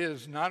yes, it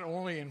is not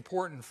only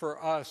important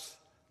for us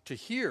to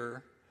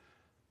hear,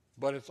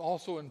 but it's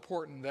also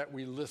important that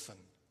we listen,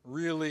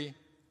 really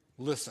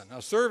listen.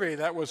 A survey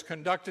that was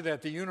conducted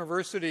at the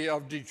University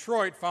of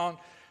Detroit found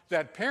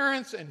that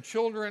parents and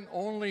children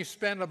only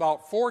spend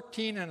about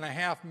 14 and a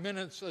half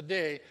minutes a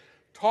day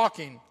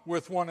talking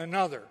with one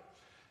another.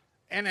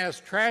 And as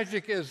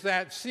tragic as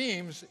that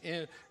seems,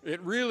 it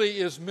really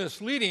is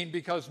misleading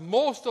because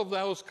most of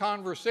those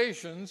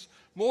conversations,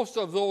 most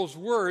of those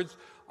words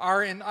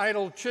are in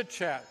idle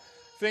chit-chat.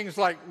 Things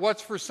like,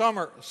 "What's for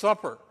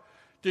supper?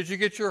 Did you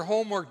get your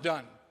homework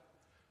done?"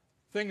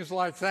 Things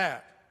like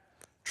that.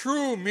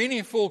 True,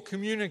 meaningful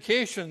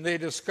communication, they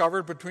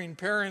discovered, between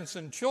parents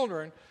and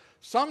children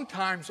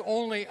sometimes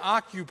only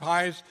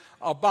occupies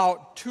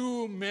about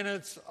 2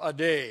 minutes a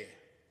day.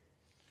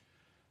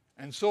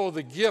 And so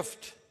the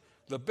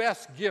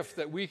best gift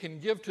that we can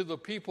give to the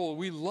people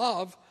we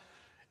love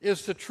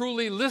is to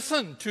truly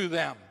listen to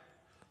them.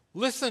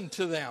 Listen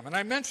to them. And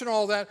I mention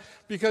all that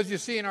because you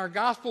see in our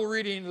gospel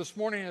reading this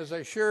morning, as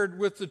I shared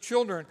with the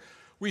children,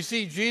 we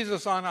see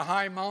Jesus on a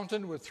high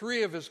mountain with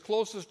 3 of his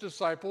closest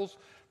disciples,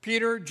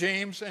 Peter,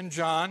 James, and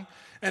John.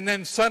 And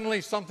then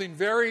suddenly something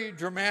very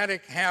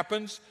dramatic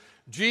happens.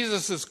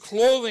 Jesus'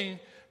 clothing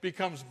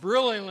becomes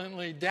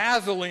brilliantly,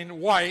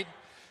 dazzling white.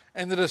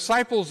 And the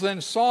disciples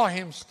then saw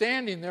him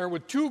standing there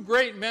with two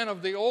great men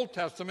of the Old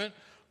Testament,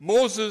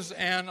 Moses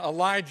and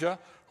Elijah,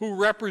 who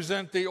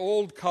represent the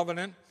Old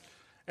Covenant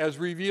as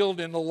revealed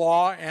in the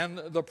law and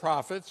the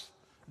prophets.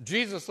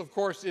 Jesus, of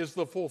course, is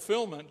the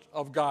fulfillment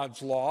of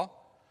God's law.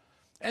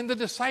 And the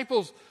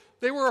disciples,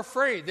 they were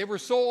afraid. They were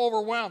so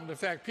overwhelmed. In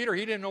fact, Peter,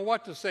 he didn't know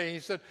what to say. He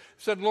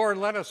said, Lord,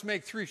 let us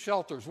make 3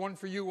 shelters, one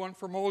for you, one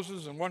for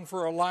Moses, and one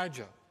for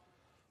Elijah.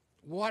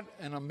 What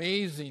an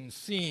amazing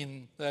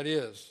scene that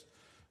is.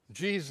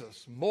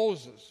 Jesus,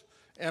 Moses,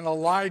 and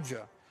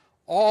Elijah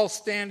all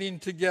standing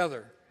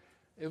together.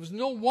 It was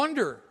no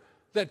wonder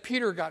that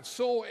Peter got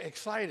so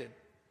excited.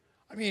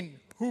 I mean,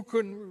 who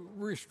couldn't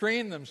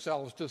restrain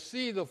themselves to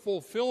see the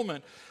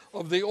fulfillment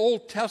of the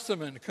Old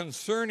Testament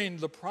concerning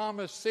the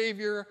promised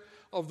Savior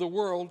of the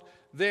world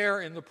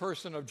there in the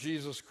person of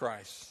Jesus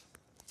Christ?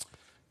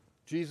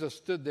 Jesus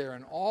stood there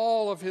in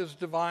all of his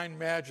divine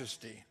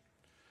majesty.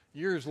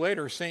 Years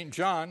later, St.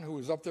 John, who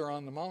was up there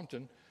on the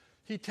mountain,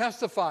 he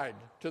testified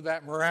to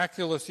that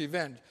miraculous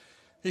event.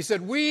 He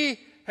said, we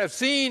have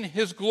seen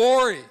his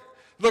glory,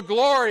 the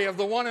glory of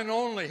the one and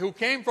only who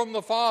came from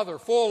the Father,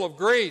 full of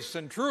grace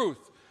and truth.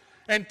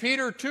 And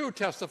Peter, too,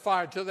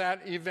 testified to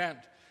that event,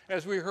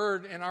 as we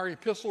heard in our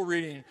epistle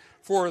reading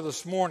for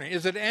this morning.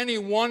 Is it any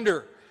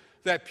wonder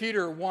that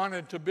Peter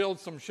wanted to build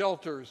some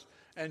shelters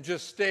and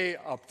just stay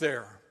up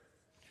there?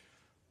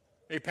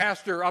 A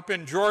pastor up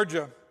in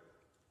Georgia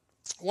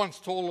once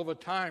told of a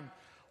time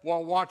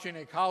while watching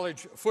a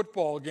college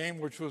football game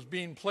which was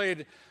being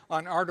played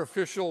on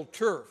artificial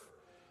turf.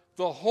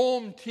 The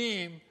home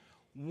team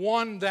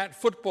won that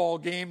football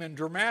game in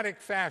dramatic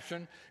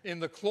fashion in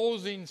the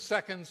closing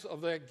seconds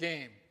of that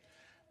game.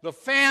 The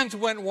fans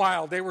went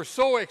wild. They were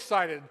so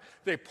excited.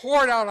 They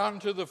poured out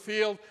onto the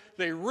field.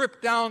 They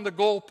ripped down the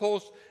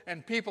goalposts,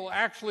 and people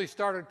actually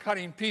started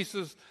cutting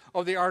pieces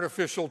of the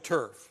artificial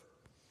turf,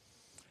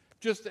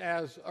 just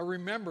as a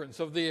remembrance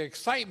of the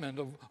excitement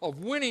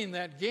of winning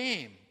that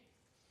game.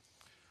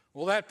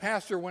 Well, that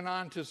pastor went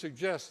on to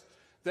suggest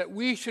that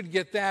we should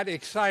get that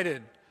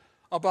excited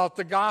about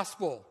the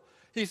gospel.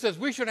 He says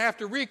we should have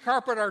to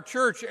recarpet our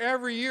church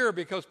every year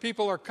because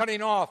people are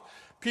cutting off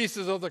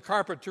pieces of the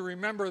carpet to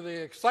remember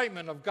the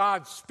excitement of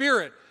God's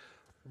Spirit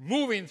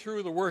moving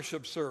through the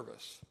worship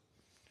service.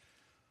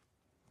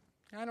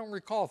 I don't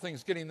recall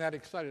things getting that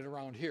excited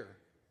around here.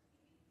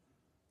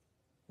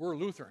 We're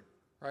Lutheran,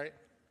 right?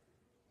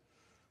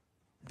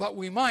 But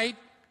we might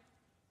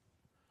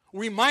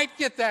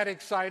get that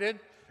excited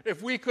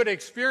if we could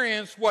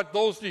experience what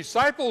those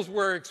disciples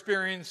were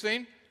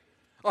experiencing,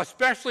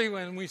 especially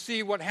when we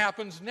see what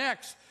happens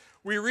next.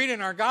 We read in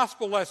our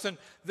gospel lesson,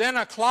 then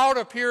a cloud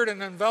appeared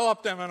and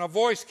enveloped them, and a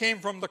voice came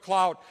from the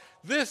cloud,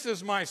 "This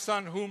is my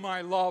son whom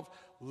I love,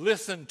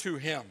 listen to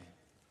him."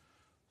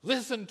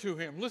 Listen to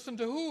him. Listen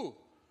to who?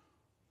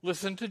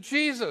 Listen to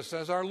Jesus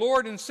as our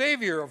Lord and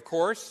Savior, of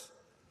course.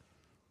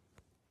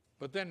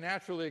 But then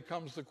naturally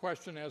comes the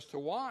question as to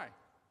why.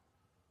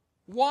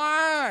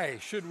 Why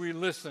should we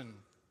listen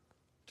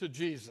to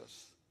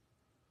Jesus?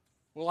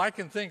 Well, I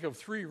can think of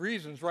 3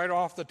 reasons right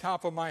off the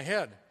top of my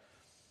head.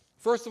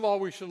 First of all,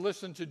 we should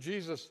listen to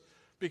Jesus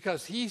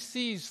because he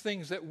sees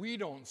things that we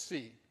don't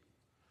see.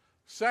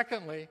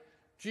 Secondly,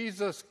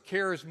 Jesus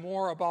cares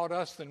more about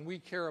us than we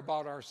care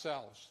about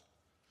ourselves.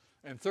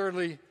 And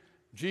thirdly,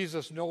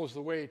 Jesus knows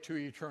the way to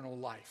eternal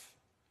life.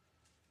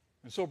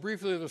 And so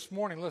briefly this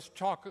morning, let's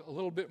talk a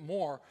little bit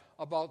more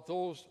about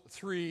those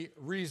 3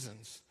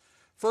 reasons.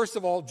 First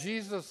of all,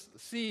 Jesus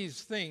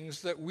sees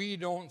things that we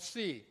don't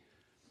see.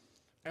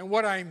 And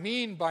what I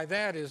mean by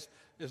that is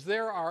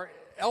there are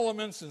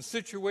elements and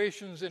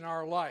situations in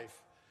our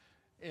life,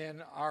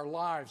 in our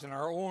lives, in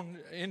our own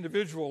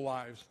individual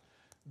lives,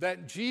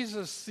 that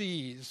Jesus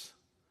sees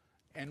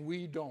and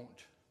we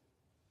don't.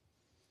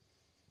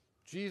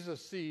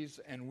 Jesus sees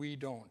and we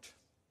don't.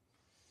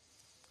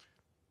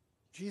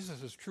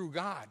 Jesus is true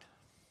God.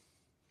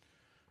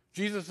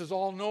 Jesus is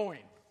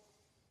all-knowing.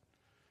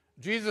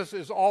 Jesus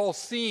is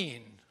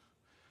all-seeing.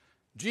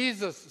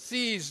 Jesus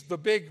sees the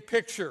big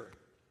picture.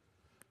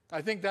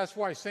 I think that's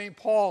why St.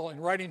 Paul, in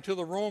writing to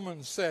the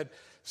Romans, said,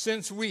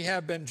 since we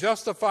have been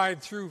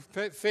justified through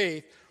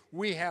faith,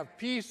 we have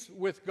peace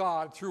with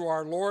God through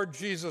our Lord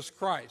Jesus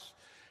Christ.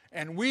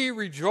 And we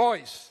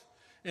rejoice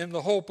in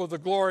the hope of the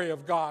glory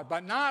of God.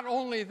 But not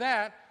only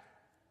that,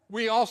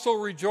 we also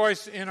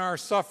rejoice in our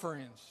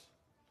sufferings.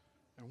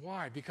 And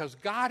why? Because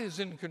God is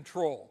in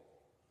control.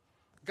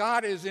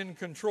 God is in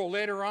control.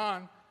 Later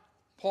on,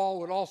 Paul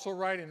would also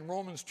write in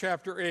Romans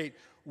chapter 8,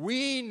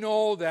 we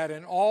know that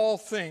in all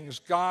things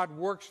God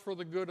works for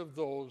the good of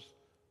those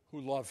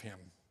who love him.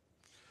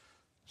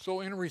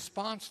 So in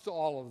response to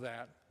all of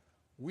that,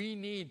 we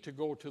need to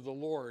go to the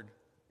Lord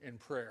in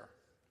prayer.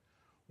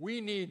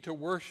 We need to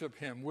worship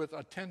him with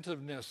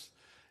attentiveness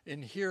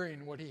in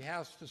hearing what he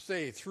has to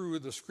say through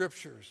the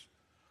scriptures.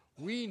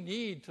 We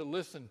need to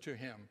listen to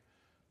him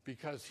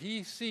because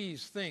he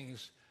sees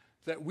things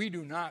that we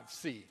do not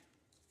see.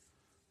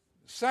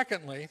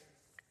 Secondly,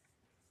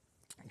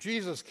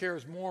 Jesus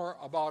cares more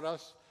about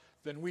us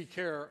than we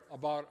care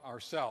about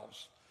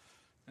ourselves.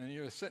 And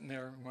you're sitting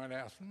there and might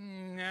ask,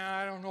 nah,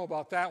 I don't know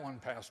about that one,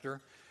 Pastor.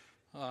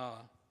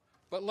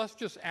 But let's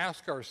just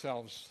ask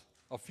ourselves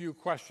a few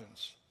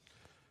questions.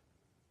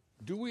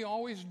 Do we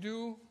always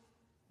do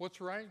what's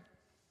right?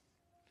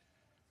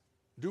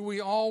 Do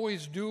we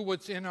always do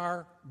what's in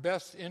our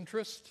best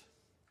interest?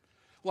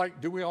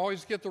 Like, do we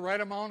always get the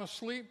right amount of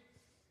sleep?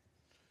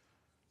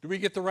 Do we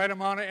get the right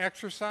amount of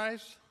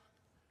exercise?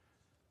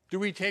 Do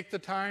we take the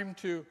time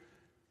to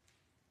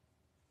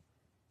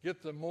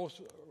get the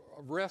most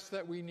rest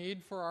that we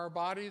need for our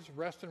bodies,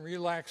 rest and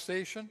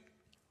relaxation?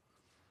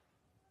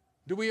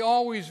 Do we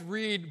always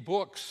read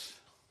books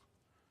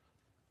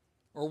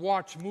or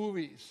watch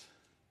movies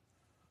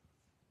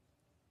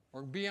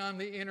or be on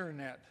the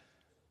internet,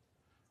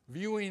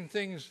 viewing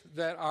things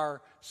that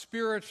are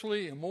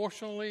spiritually,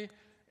 emotionally,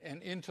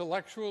 and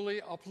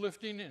intellectually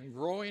uplifting and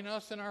growing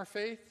us in our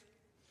faith?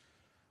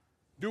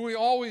 Do we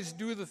always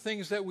do the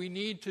things that we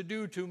need to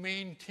do to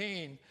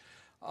maintain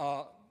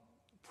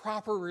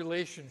proper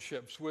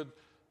relationships with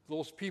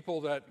those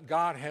people that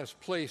God has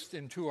placed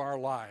into our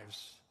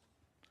lives?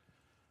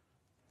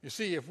 You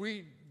see, if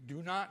we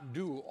do not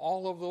do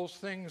all of those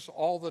things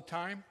all the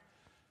time,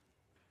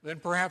 then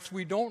perhaps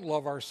we don't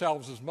love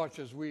ourselves as much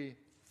as we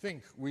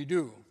think we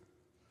do.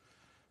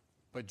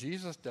 But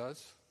Jesus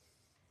does.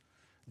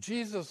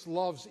 Jesus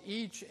loves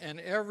each and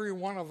every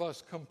one of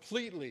us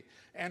completely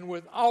and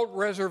without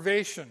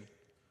reservation.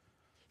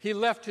 He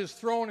left his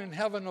throne in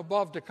heaven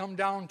above to come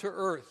down to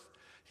earth.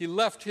 He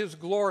left his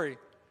glory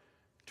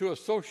to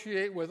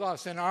associate with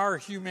us in our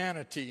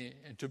humanity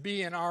and to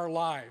be in our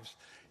lives.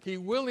 He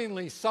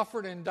willingly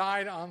suffered and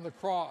died on the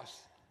cross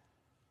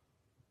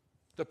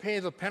to pay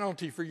the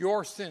penalty for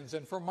your sins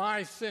and for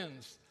my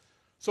sins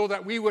so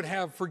that we would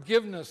have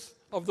forgiveness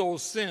of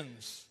those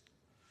sins.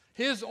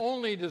 His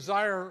only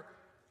desire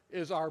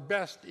is our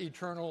best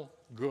eternal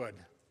good.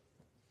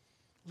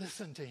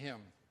 Listen to him.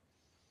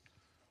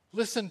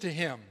 Listen to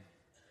him.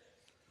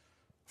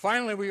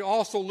 Finally, we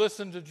also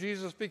listen to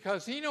Jesus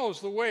because he knows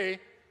the way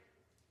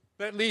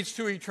that leads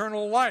to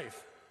eternal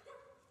life.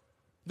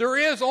 There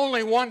is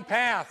only one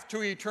path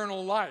to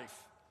eternal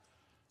life.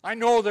 I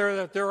know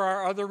that there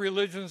are other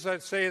religions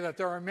that say that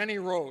there are many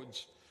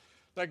roads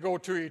that go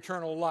to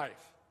eternal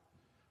life.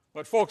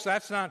 But folks,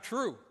 that's not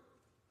true.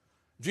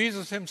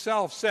 Jesus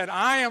himself said,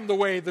 I am the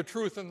way, the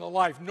truth, and the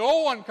life.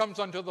 No one comes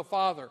unto the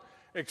Father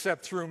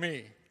except through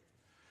me.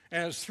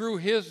 And it's through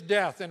his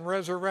death and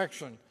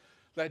resurrection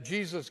that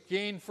Jesus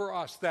gained for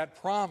us that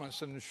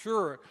promise and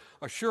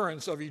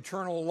assurance of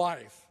eternal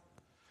life.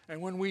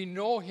 And when we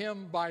know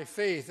him by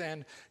faith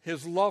and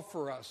his love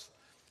for us,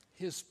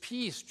 his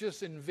peace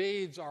just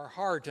invades our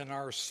heart and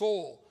our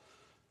soul.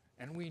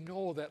 And we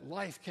know that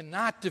life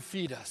cannot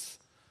defeat us.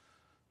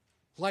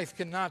 Life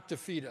cannot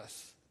defeat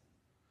us.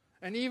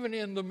 And even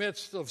in the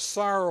midst of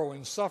sorrow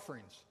and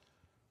sufferings,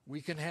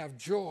 we can have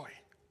joy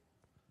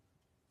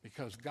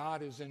because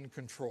God is in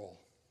control.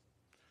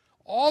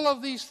 All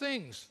of these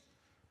things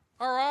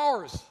are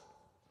ours.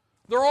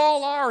 They're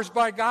all ours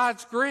by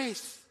God's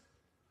grace.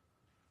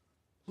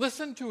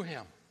 Listen to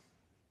him.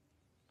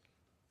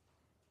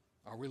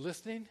 Are we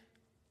listening?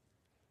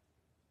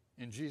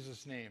 In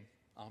Jesus' name,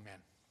 amen.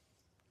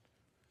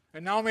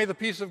 And now may the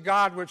peace of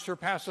God, which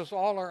surpasses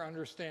all our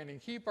understanding,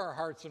 keep our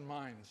hearts and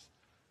minds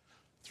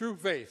through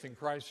faith in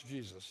Christ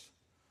Jesus.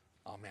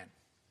 Amen.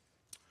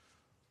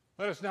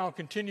 Let us now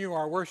continue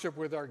our worship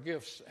with our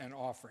gifts and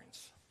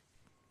offerings.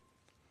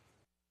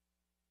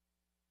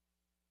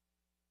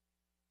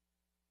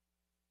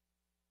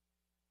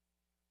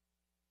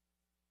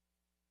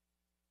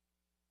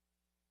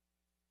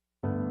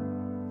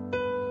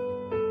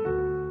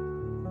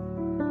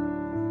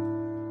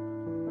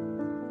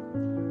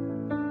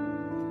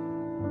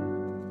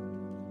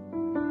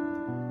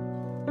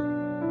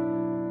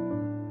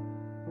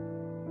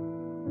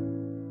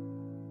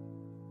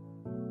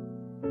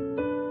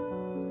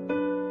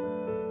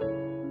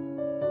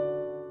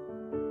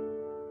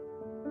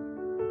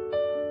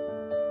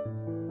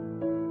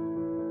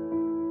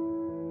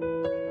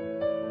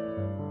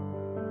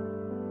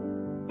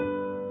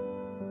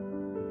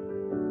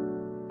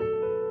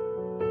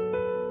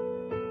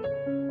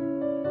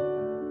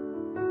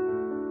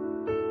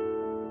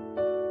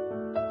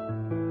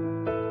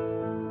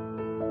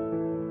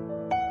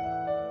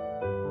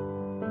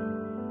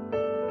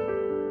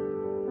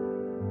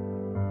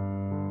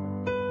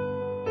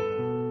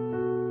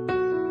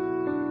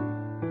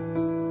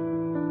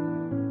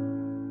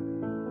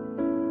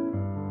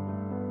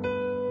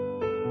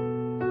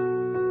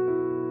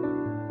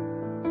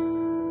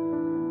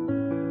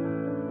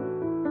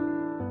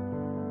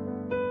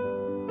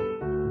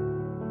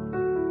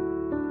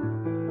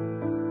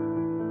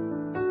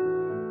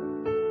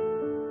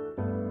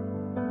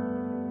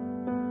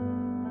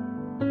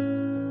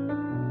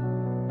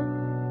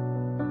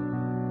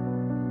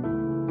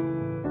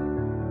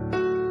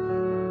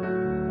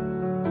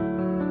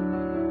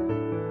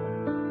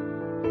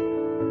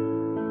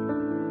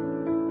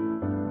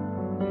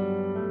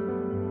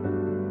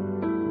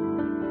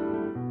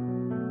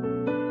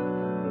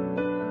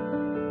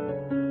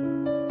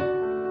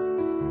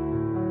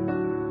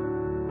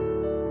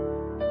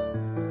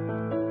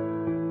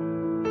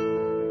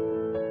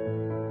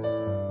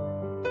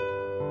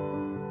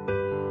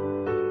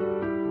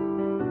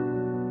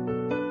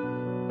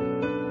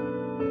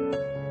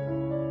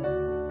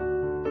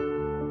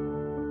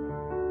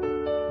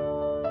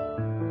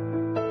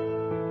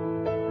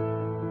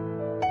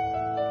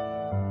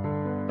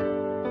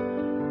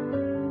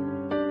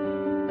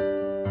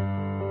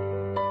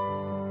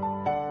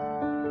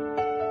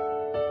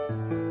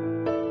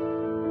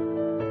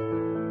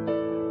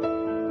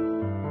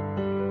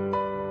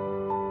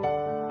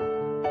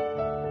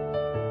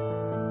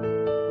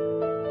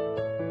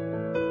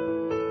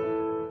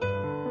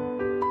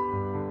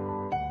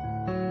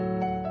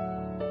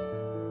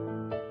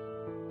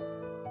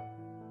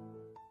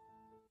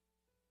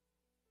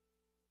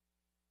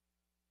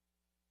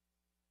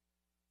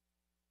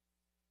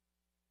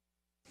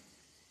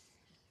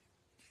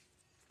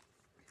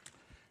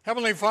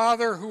 Heavenly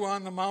Father, who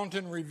on the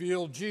mountain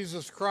revealed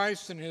Jesus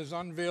Christ in his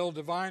unveiled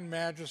divine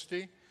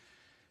majesty,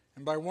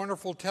 and by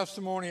wonderful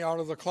testimony out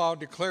of the cloud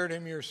declared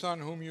him your Son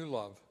whom you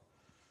love,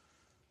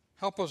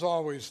 help us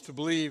always to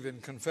believe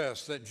and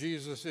confess that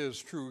Jesus is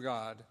true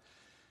God.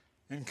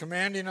 In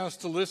commanding us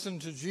to listen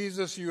to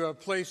Jesus, you have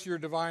placed your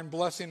divine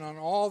blessing on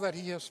all that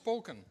he has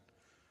spoken.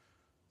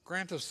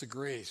 Grant us the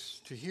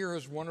grace to hear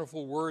his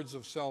wonderful words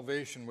of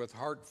salvation with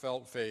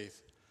heartfelt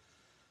faith.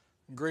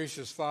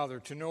 Gracious Father,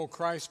 to know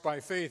Christ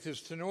by faith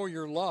is to know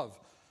your love,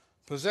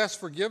 possess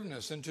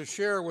forgiveness, and to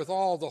share with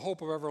all the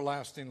hope of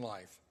everlasting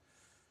life.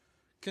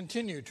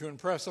 Continue to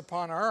impress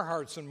upon our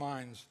hearts and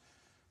minds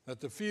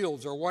that the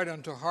fields are white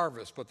unto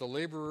harvest, but the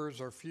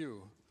laborers are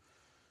few.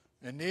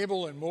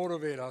 Enable and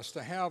motivate us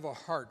to have a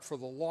heart for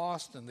the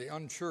lost and the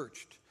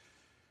unchurched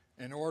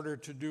in order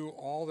to do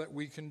all that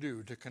we can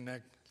do to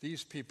connect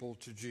these people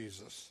to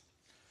Jesus.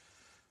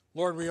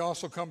 Lord, we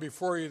also come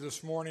before you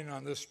this morning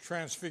on this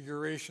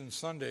Transfiguration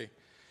Sunday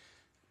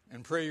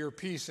and pray your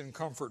peace and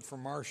comfort for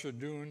Marcia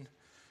Doon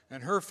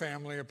and her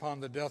family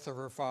upon the death of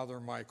her father,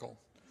 Michael.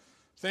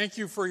 Thank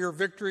you for your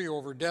victory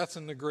over death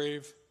and the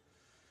grave.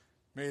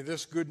 May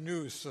this good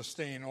news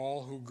sustain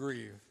all who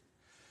grieve.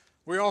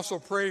 We also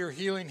pray your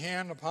healing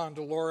hand upon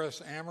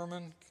Dolores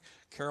Ammerman,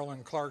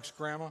 Carolyn Clark's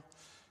grandma,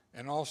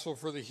 and also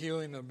for the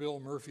healing of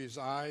Bill Murphy's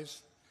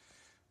eyes.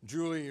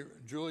 Julie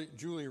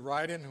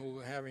Ryden,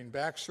 who is having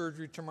back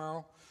surgery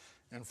tomorrow,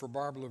 and for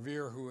Barb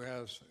Levere, who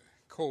has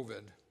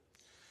COVID.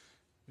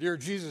 Dear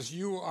Jesus,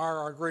 you are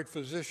our great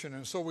physician,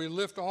 and so we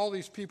lift all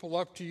these people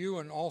up to you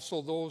and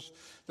also those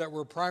that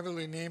we're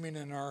privately naming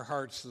in our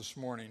hearts this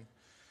morning,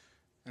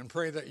 and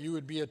pray that you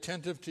would be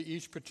attentive to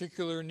each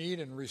particular need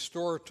and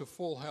restore to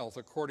full health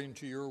according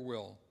to your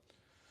will.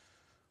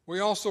 We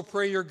also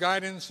pray your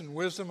guidance and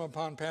wisdom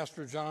upon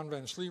Pastor John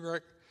Van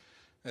Sleebrek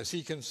as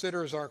he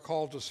considers our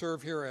call to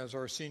serve here as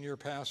our senior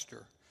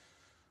pastor.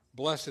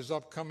 Bless his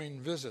upcoming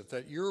visit,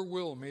 that your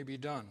will may be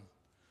done.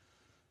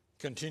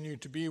 Continue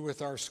to be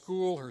with our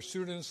school, her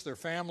students, their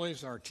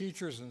families, our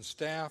teachers and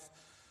staff.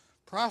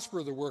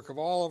 Prosper the work of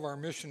all of our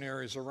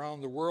missionaries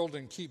around the world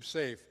and keep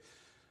safe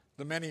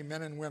the many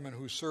men and women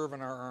who serve in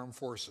our armed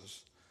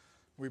forces.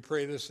 We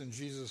pray this in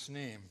Jesus'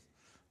 name.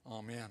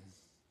 Amen.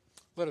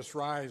 Let us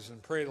rise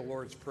and pray the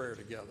Lord's Prayer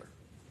together.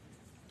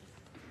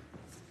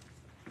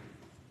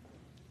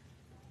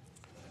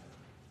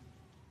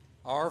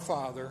 Our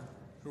Father,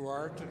 who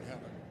art in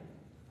heaven,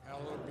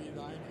 hallowed be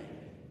thy name.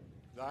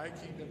 Thy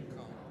kingdom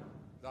come,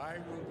 thy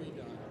will be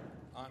done,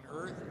 on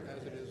earth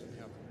as it is in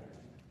heaven.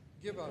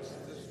 Give us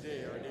this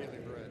day our daily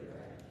bread,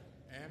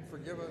 and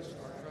forgive us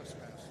our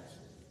trespasses,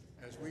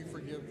 as we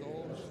forgive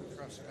those who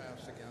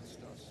trespass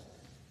against us.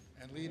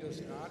 And lead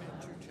us not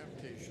into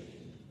temptation,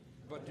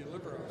 but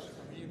deliver us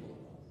from evil.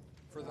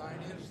 For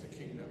thine is the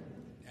kingdom,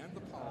 and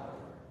the power,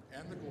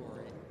 and the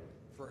glory,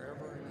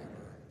 forever and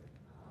ever.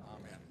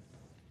 Amen.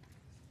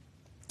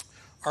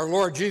 Our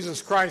Lord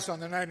Jesus Christ, on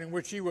the night in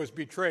which he was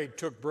betrayed,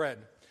 took bread.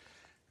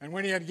 And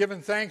when he had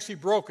given thanks, he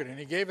broke it, and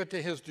he gave it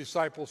to his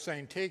disciples,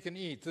 saying, Take and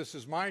eat. This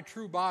is my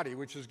true body,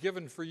 which is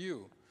given for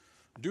you.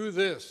 Do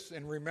this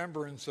in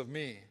remembrance of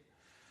me.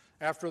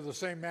 After the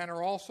same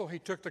manner also he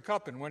took the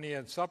cup, and when he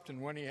had supped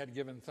and when he had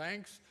given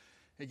thanks,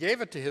 he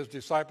gave it to his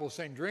disciples,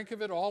 saying, Drink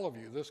of it, all of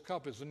you. This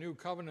cup is a new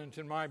covenant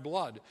in my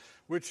blood,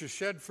 which is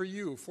shed for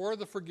you for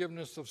the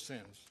forgiveness of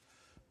sins.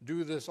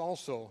 Do this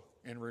also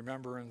in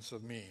remembrance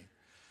of me.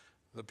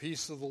 The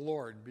peace of the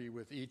Lord be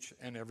with each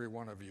and every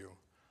one of you.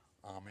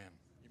 Amen.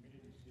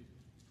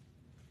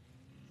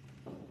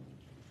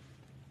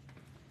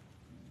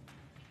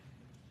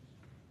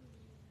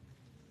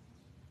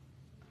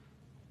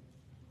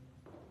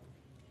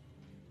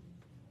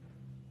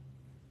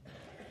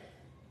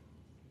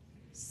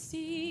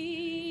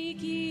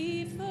 Seek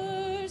ye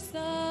first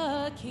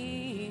the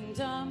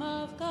kingdom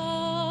of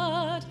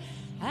God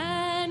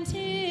and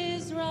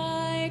his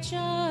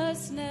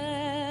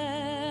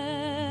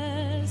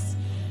righteousness,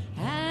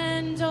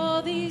 and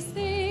all these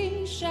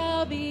things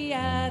shall be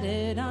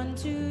added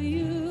unto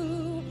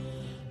you.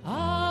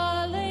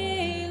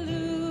 Alleluia,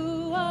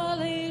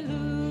 alleluia.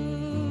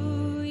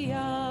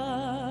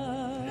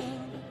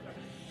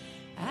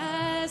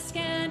 Ask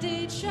and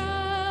it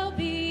shall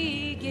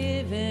be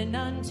given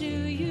unto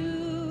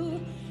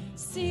you.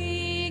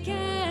 Seek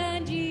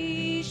and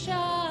ye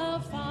shall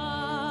find.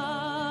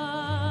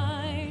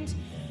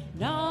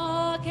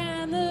 Knock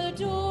and the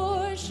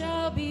door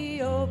shall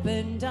be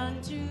opened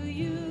unto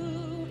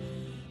you.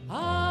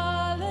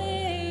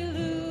 Alleluia,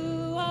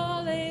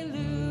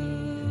 alleluia.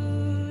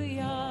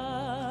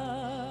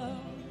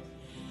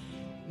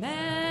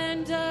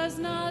 Man does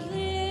not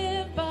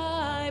live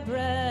by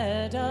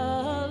bread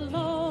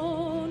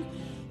alone,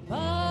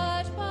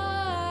 but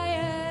by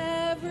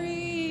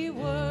every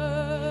word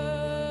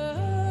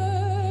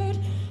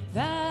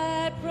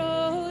that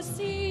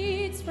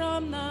proceeds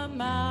from the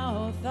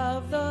mouth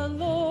of the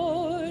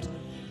Lord.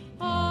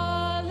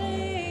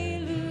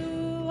 Alleluia,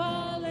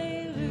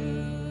 alleluia.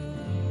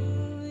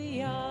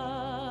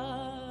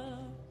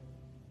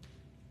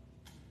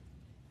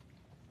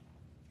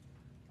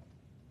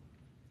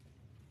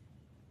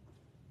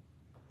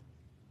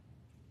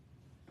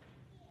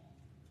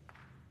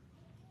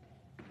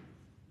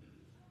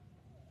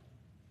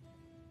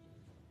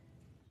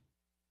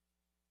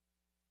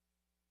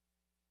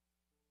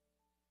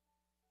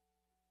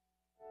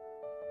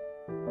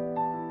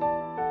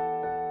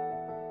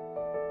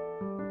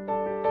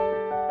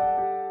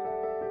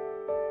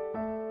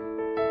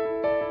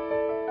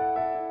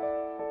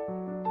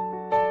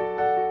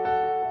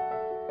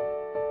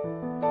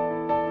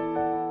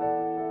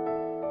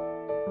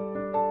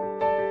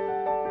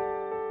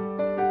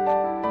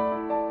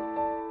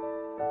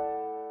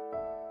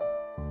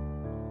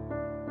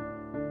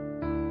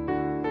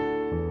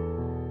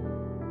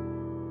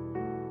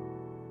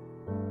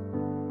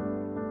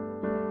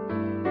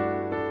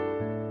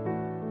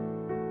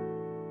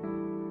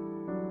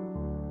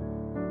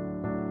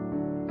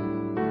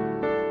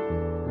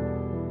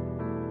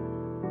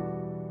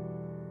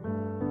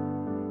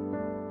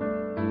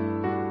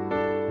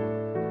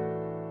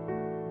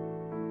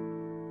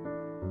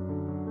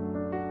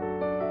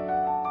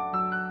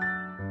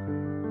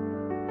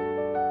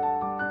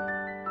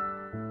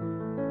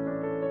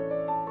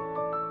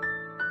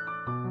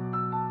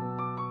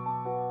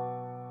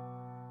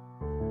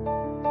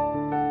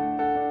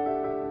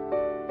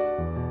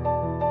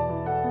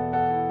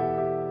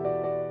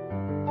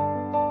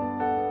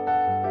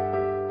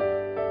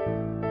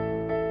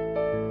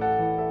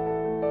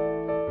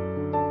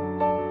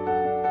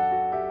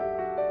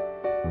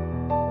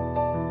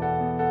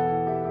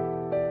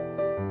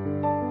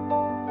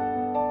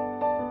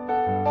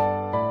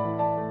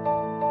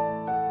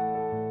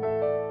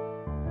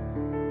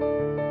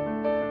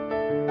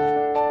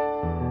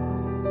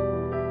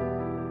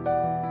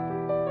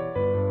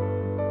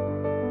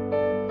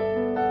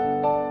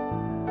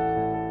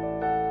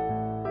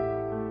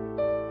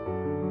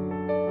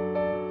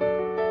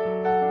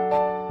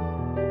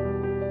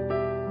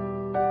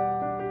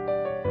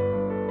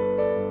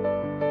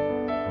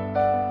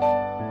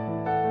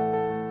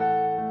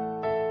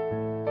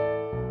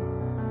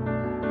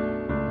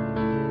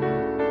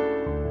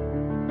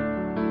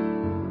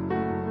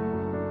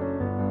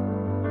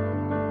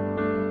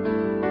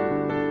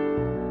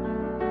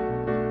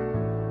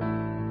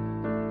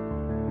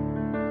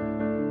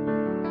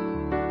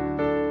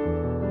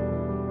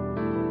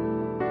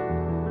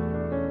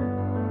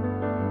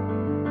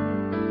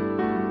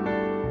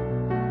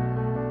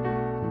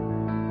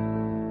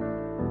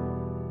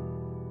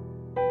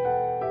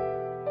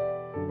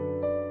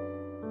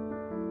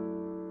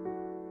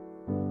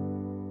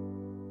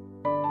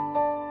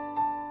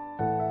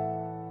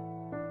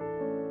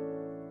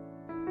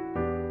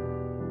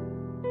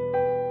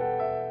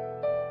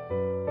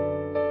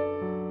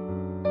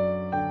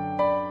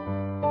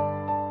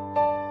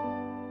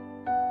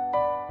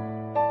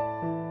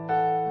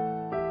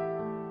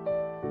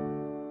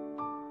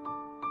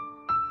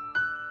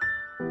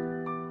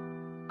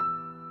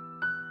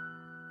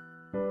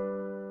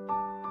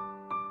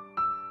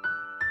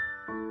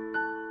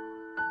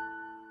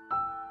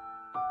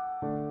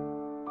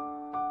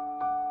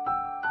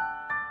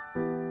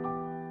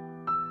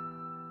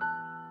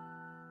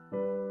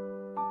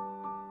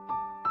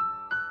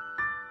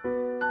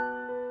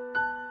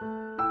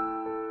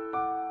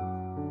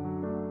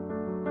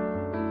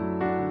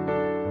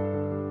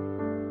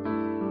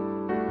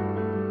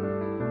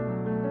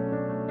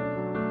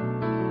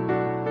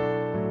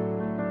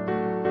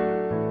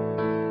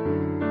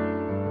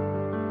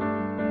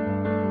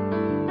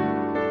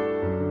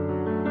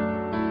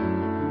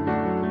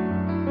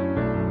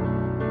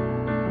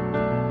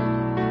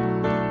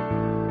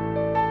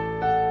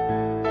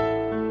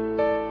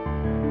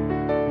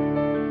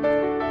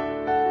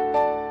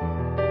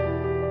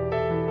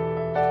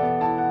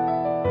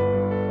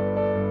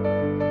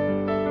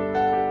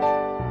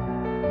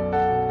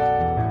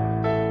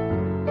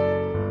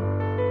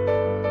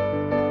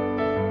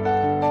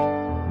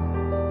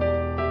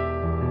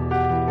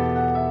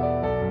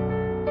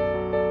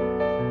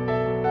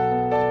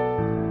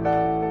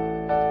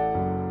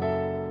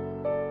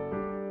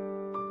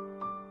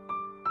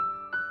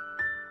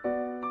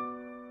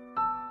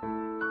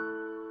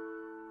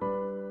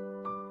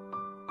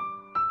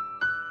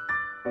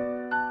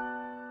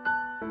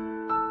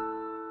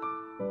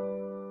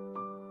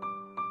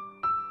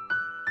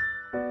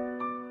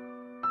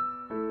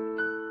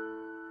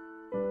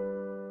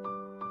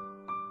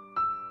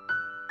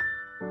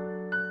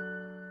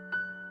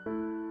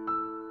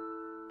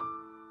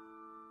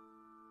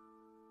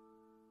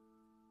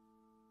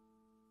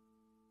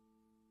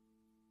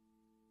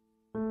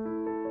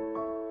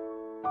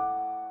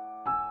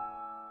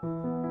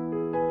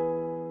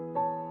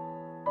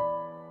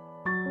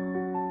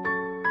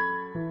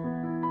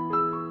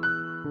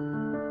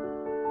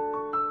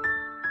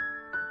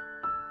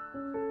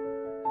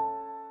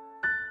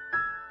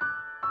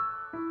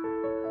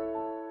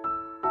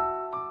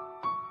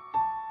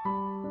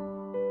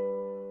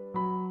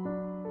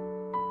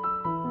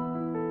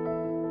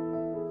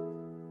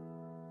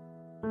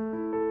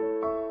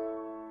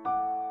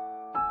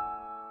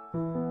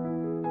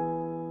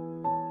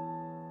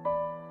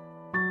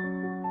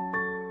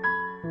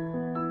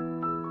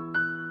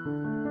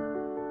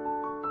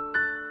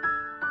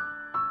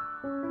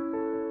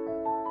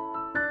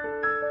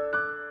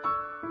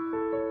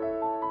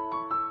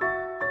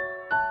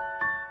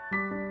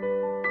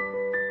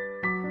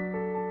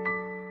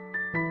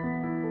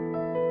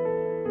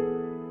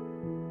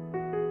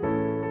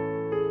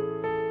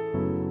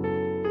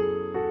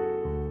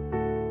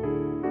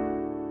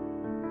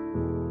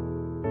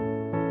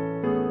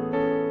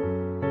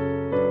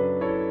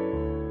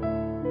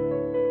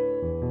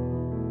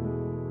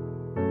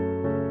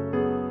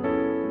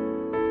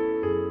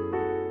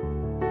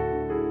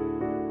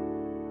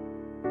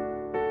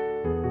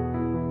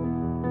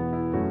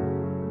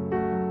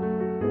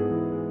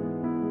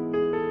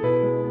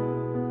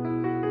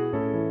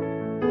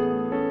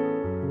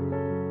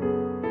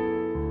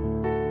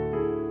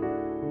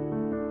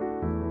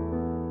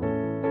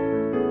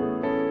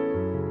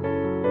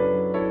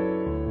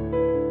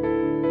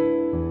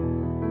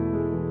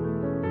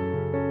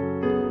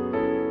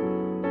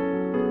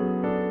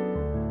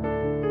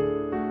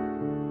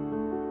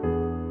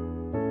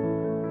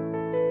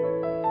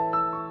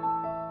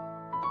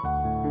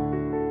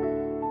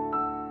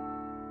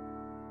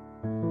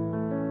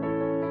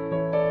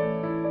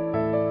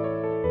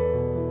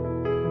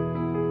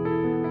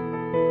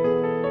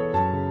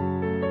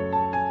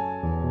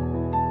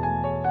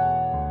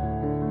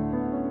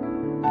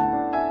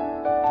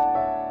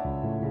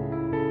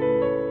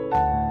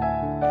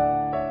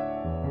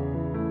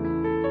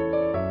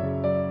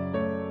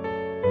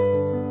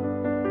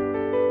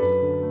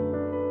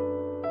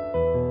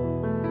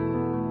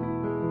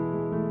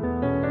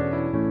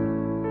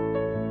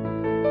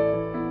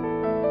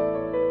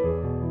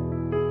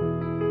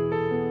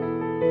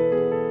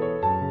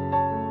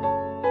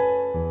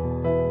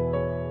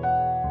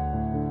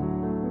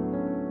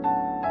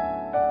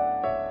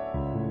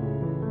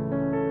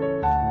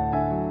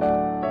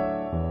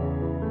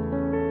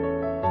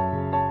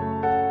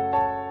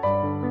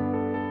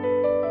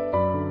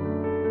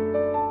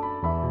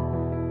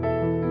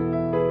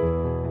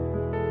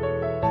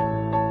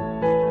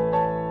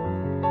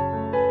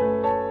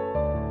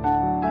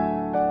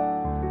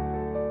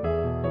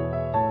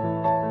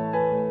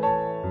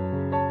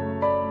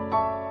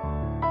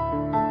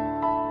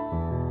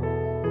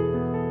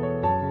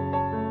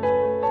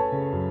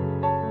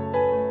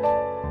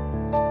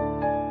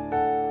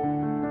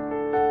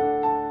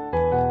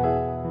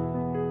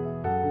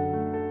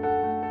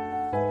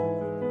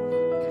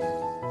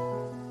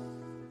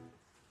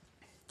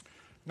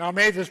 Now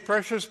may this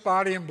precious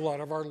body and blood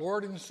of our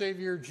Lord and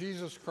Savior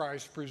Jesus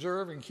Christ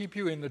preserve and keep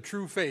you in the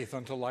true faith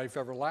unto life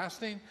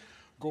everlasting.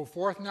 Go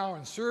forth now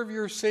and serve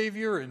your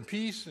Savior in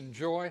peace and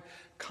joy,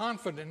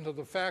 confident of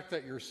the fact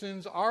that your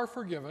sins are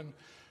forgiven.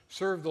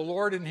 Serve the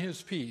Lord in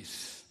his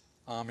peace.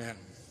 Amen.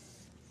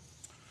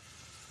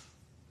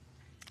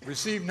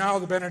 Receive now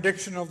the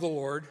benediction of the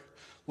Lord.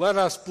 Let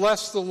us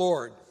bless the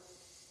Lord.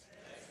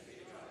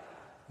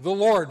 The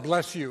Lord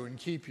bless you and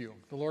keep you.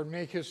 The Lord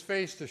make his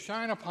face to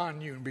shine upon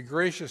you and be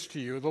gracious to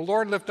you. The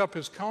Lord lift up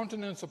his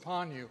countenance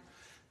upon you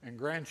and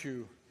grant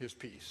you his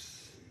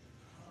peace.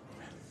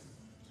 Amen.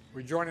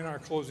 We join in our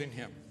closing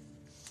hymn.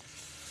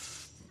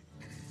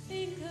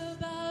 Think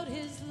about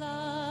his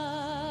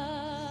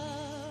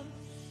love.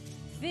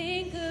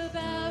 Think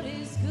about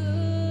his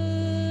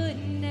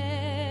goodness.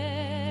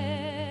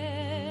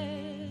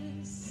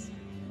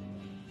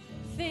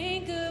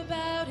 Think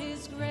about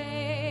his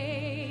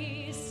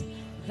grace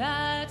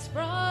that's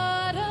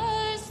brought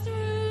us through.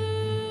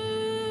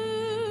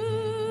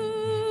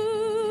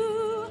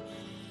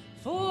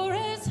 For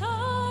as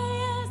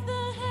high as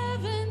the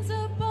heavens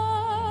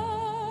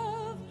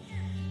above,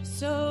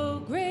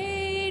 so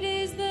great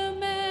is the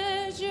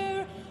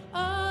measure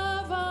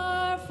of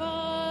our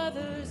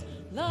Father's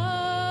love.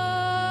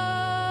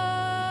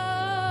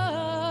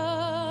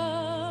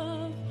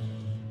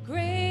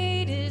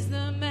 Great is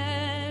the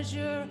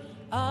measure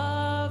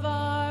of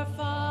our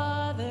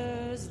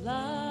Father's love.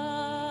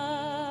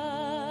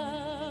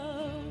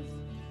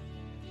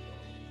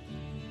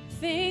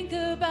 Think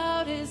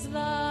about his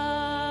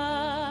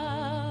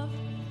love.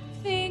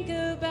 Think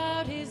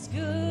about his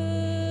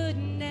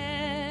goodness.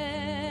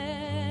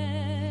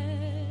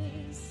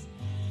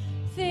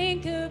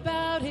 Think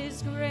about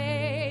his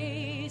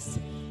grace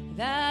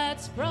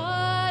that's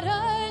brought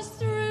us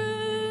through.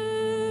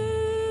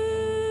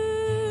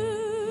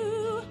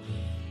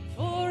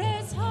 For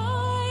as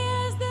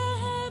high as the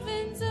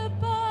heavens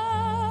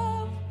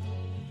above,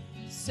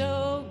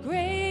 so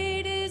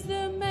great is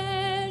the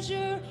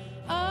measure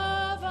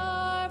of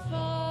our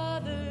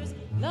Father's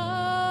love.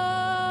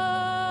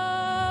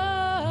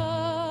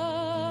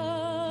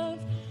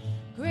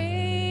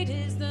 Great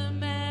is the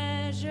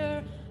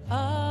measure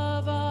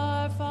of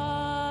our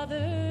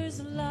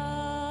Father's love.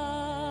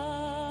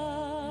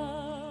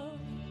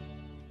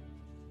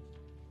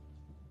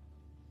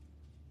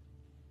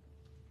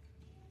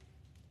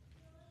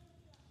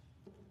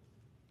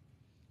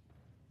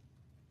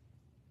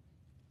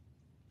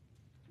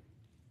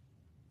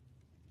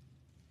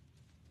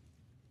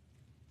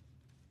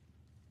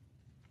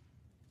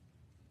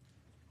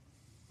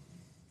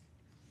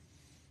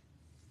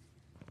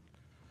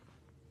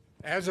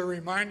 As a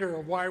reminder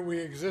of why we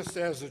exist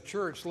as a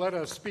church, let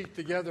us speak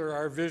together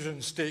our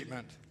vision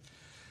statement.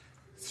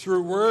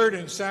 Through word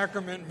and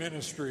sacrament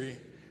ministry,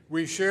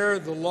 we share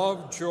the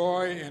love,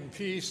 joy, and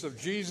peace of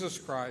Jesus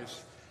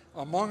Christ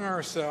among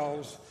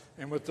ourselves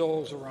and with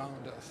those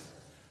around us.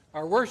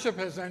 Our worship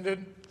has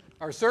ended.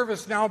 Our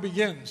service now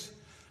begins.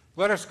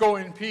 Let us go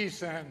in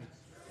peace and